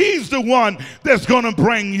 knowing that he's the one that's going to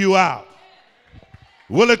bring you out.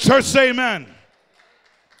 Will the church say amen?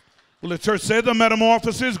 Well, the church said the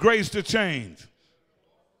metamorphosis, grace to change.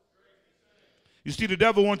 You see, the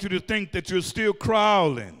devil wants you to think that you're still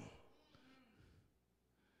crawling,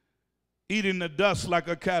 eating the dust like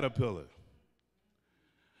a caterpillar.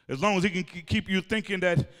 As long as he can keep you thinking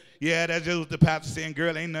that, yeah, that's just what the pastor saying,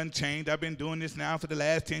 girl, ain't nothing changed. I've been doing this now for the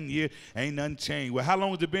last 10 years. Ain't nothing changed. Well, how long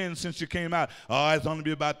has it been since you came out? Oh, it's only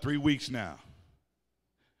been about 3 weeks now.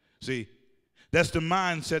 See, that's the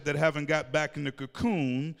mindset that haven't got back in the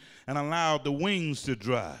cocoon and allowed the wings to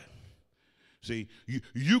dry. See,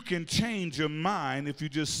 you can change your mind if you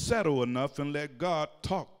just settle enough and let God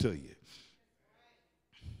talk to you.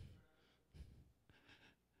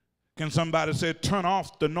 Can somebody say, turn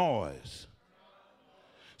off the noise?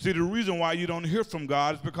 See, the reason why you don't hear from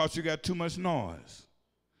God is because you got too much noise.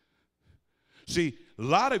 See, a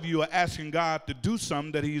lot of you are asking God to do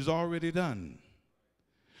something that he's already done,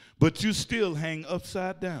 but you still hang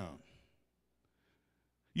upside down.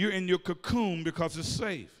 You're in your cocoon because it's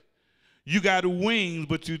safe. You got wings,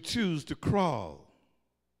 but you choose to crawl.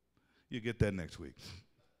 You get that next week.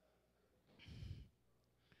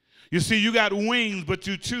 You see, you got wings, but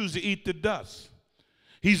you choose to eat the dust.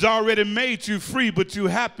 He's already made you free, but you're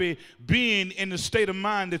happy being in the state of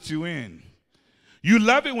mind that you're in. You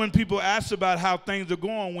love it when people ask about how things are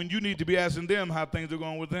going when you need to be asking them how things are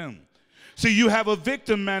going with them. See, you have a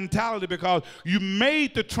victim mentality because you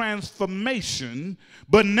made the transformation,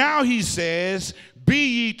 but now he says, be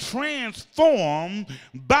ye transformed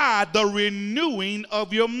by the renewing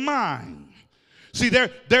of your mind. See,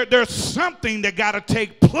 there's something that got to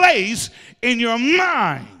take place in your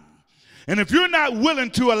mind. And if you're not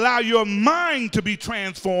willing to allow your mind to be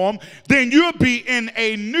transformed, then you'll be in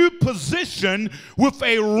a new position with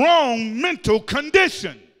a wrong mental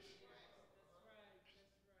condition.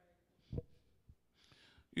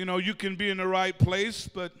 You know, you can be in the right place,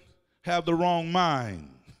 but have the wrong mind.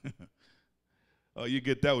 Oh, you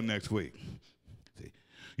get that one next week. See,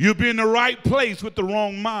 you'll be in the right place with the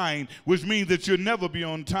wrong mind, which means that you'll never be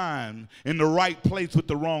on time in the right place with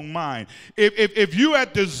the wrong mind. If you're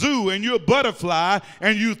at the zoo and you're a butterfly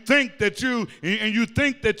and you think that you're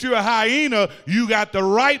a hyena, you got the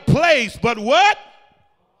right place, but what?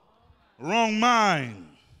 Wrong mind.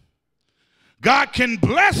 God can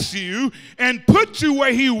bless you and put you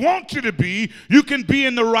where he wants you to be. You can be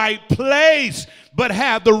in the right place, but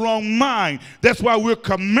have the wrong mind. That's why we're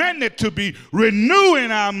commanded to be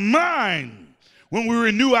renewing our mind. When we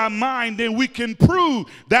renew our mind, then we can prove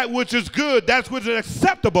that which is good, that which is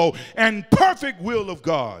acceptable, and perfect will of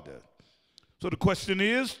God. So the question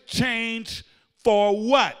is, change for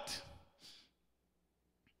what?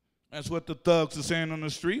 That's what the thugs are saying on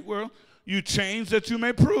the street. Well, you change that you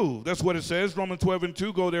may prove. That's what it says. Romans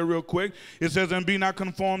 12:2. Go there real quick. It says, and be not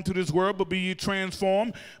conformed to this world, but be ye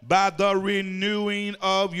transformed by the renewing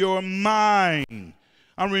of your mind.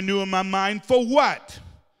 I'm renewing my mind for what?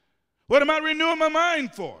 What am I renewing my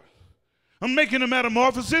mind for? I'm making a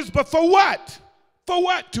metamorphosis, but for what? For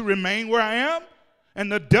what? To remain where I am?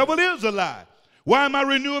 And the devil is a lie. Why am I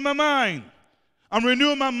renewing my mind? I'm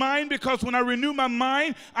renewing my mind because when I renew my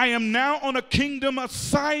mind, I am now on a kingdom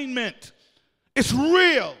assignment. It's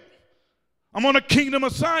real. I'm on a kingdom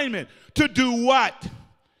assignment. To do what?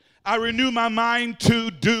 I renew my mind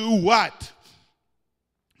to do what?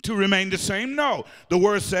 To remain the same? No. The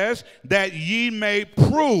word says that ye may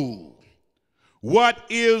prove what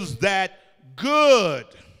is that good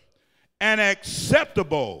and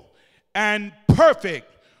acceptable and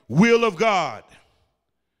perfect will of God.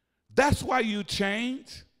 That's why you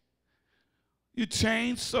change. You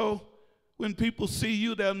change so when people see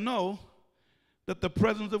you, they'll know that the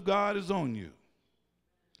presence of God is on you.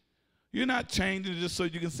 You're not changing just so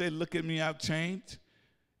you can say, look at me, I've changed.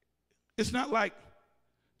 It's not like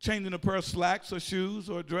changing a pair of slacks or shoes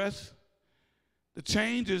or a dress. The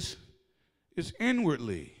change is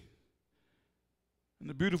inwardly. And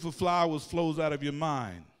the beautiful flowers flows out of your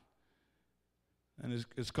mind. And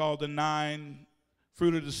it's called the 9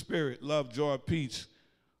 fruit of the Spirit: love, joy, peace,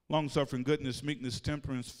 long-suffering, goodness, meekness,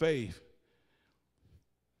 temperance, faith.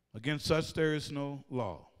 Against such there is no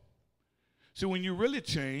law. See, when you really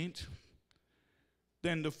change,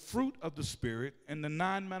 then the fruit of the Spirit and the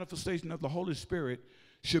 9 manifestations of the Holy Spirit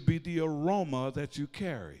should be the aroma that you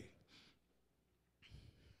carry.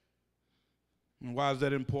 And why is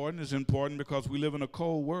that important? It's important because we live in a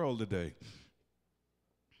cold world today.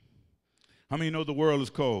 How many know the world is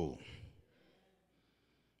cold?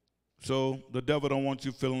 So the devil don't want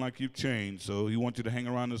you feeling like you've changed, so he wants you to hang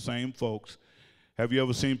around the same folks. Have you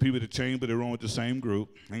ever seen people that change, but they're on with the same group?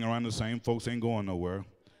 Hang around the same folks, ain't going nowhere.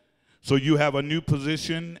 So you have a new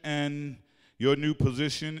position, and your new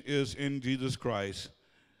position is in Jesus Christ.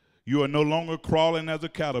 You are no longer crawling as a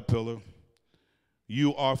caterpillar.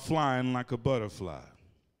 You are flying like a butterfly.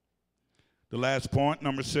 The last point,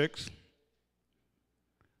 number 6.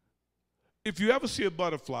 If you ever see a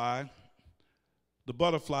butterfly, the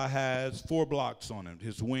butterfly has 4 blocks on it.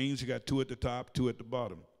 His wings, you got 2 at the top, 2 at the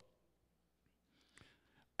bottom.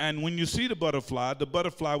 And when you see the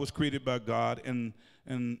butterfly was created by God in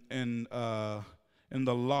the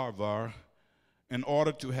larva in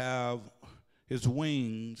order to have his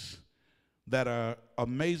wings that are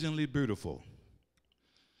amazingly beautiful.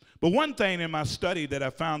 But one thing in my study that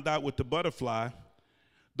I found out with the butterfly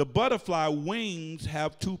wings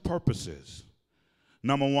have two purposes.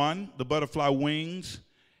 Number one, the butterfly wings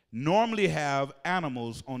normally have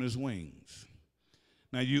animals on his wings.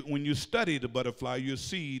 Now, when you study the butterfly, you'll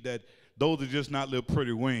see that those are just not little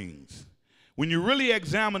pretty wings. When you really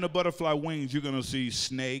examine the butterfly wings, you're going to see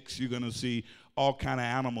snakes, you're going to see all kind of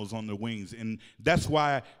animals on the wings, and that's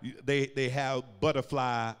why they have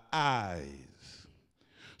butterfly eyes.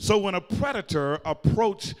 So when a predator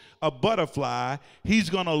approaches a butterfly, he's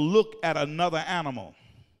going to look at another animal.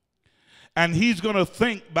 And he's going to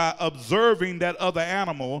think by observing that other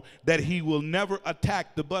animal that he will never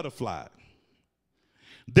attack the butterfly.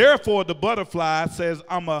 Therefore, the butterfly says,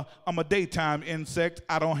 I'm a daytime insect.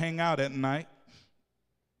 I don't hang out at night.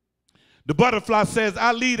 The butterfly says,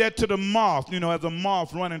 I leave that to the moth, as a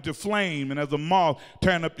moth run into flame and as a moth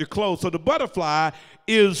tearing up your clothes. So the butterfly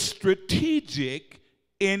is strategic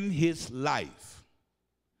in his life.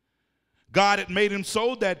 God had made him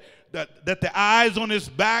so that the eyes on his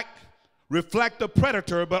back reflect the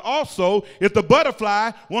predator, but also if the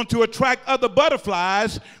butterfly wants to attract other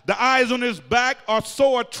butterflies, the eyes on his back are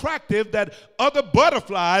so attractive that other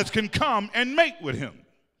butterflies can come and mate with him.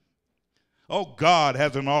 Oh, God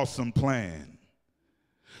has an awesome plan.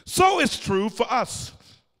 So it's true for us.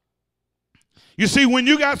 You see, when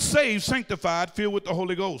you got saved, sanctified, filled with the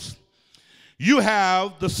Holy Ghost, you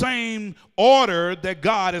have the same order that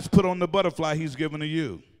God has put on the butterfly he's given to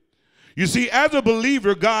you. You see, as a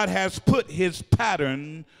believer, God has put his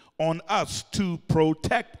pattern on us to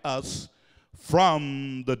protect us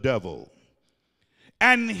from the devil.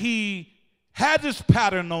 And he had this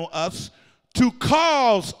pattern on us to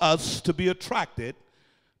cause us to be attracted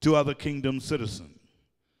to other kingdom citizens.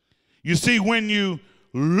 You see, when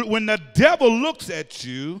the devil looks at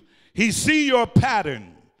you, he sees your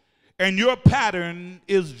pattern. And your pattern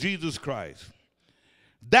is Jesus Christ.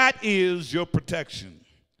 That is your protection.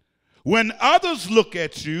 When others look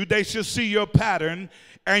at you, they should see your pattern,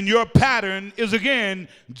 and your pattern is, again,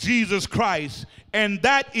 Jesus Christ, and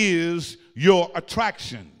that is your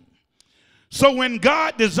attraction. So when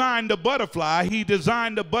God designed the butterfly, he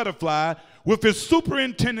designed the butterfly with his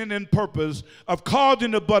superintendent and purpose of causing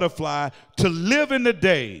the butterfly to live in the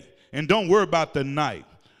day and don't worry about the night.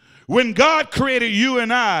 When God created you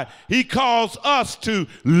and I, he calls us to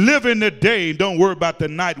live in the day and don't worry about the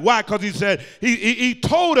night. Why? Because he said, he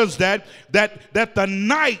told us that the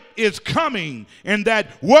night is coming and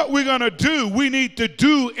that what we're going to do, we need to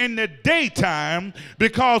do in the daytime,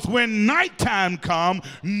 because when nighttime comes,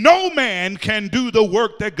 no man can do the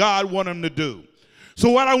work that God wants him to do.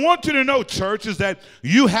 So what I want you to know, church, is that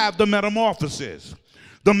you have the metamorphosis.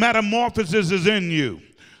 The metamorphosis is in you.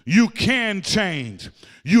 You can change.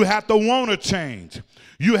 You have to want to change.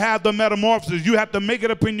 You have the metamorphosis. You have to make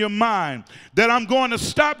it up in your mind that I'm going to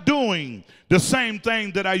stop doing the same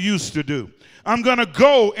thing that I used to do. I'm going to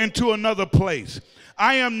go into another place.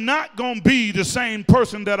 I am not going to be the same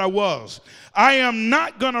person that I was. I am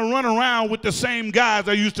not going to run around with the same guys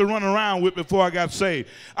I used to run around with before I got saved.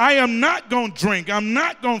 I am not going to drink. I'm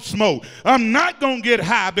not going to smoke. I'm not going to get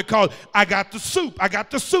high, because I got the soup. I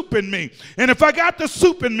got the soup in me. And if I got the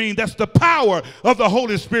soup in me, that's the power of the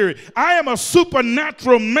Holy Spirit. I am a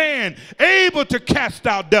supernatural man, able to cast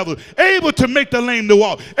out devils, able to make the lame to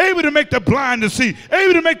walk, able to make the blind to see,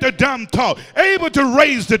 able to make the dumb talk, able to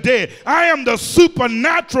raise the dead. I am the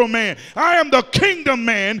supernatural man. I am the kingdom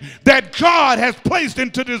man that God has placed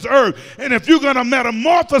into this earth. And if you're going to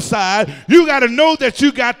metamorphosize, you got to know that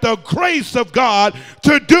you got the grace of God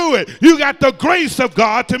to do it. You got the grace of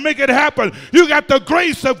God to make it happen. You got the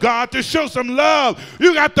grace of God to show some love.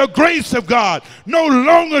 You got the grace of God. No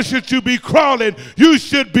longer should you be crawling. You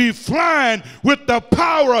should be flying with the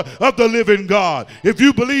power of the living God. If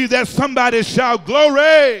you believe that, somebody shout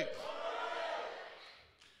glory.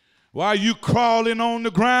 Why are you crawling on the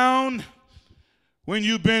ground when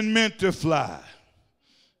you've been meant to fly?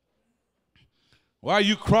 Why are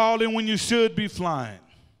you crawling when you should be flying?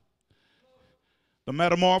 The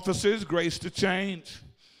metamorphosis, grace to change.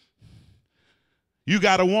 You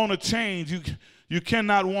got to want to change. You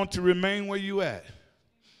cannot want to remain where you at.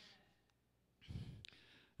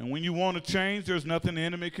 And when you want to change, there's nothing the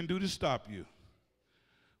enemy can do to stop you.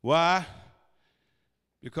 Why?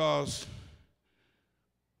 Because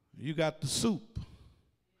you got the soup.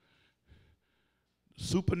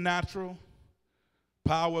 Supernatural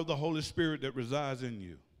power of the Holy Spirit that resides in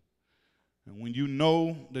you. And when you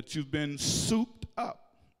know that you've been souped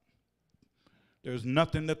up, there's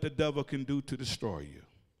nothing that the devil can do to destroy you.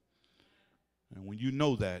 And when you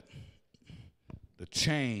know that, the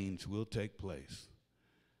change will take place.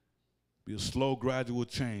 Be a slow, gradual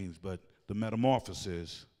change, but the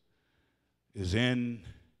metamorphosis is in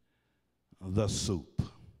the soup.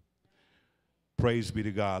 Praise be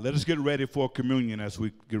to God. Let us get ready for communion as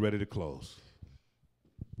we get ready to close.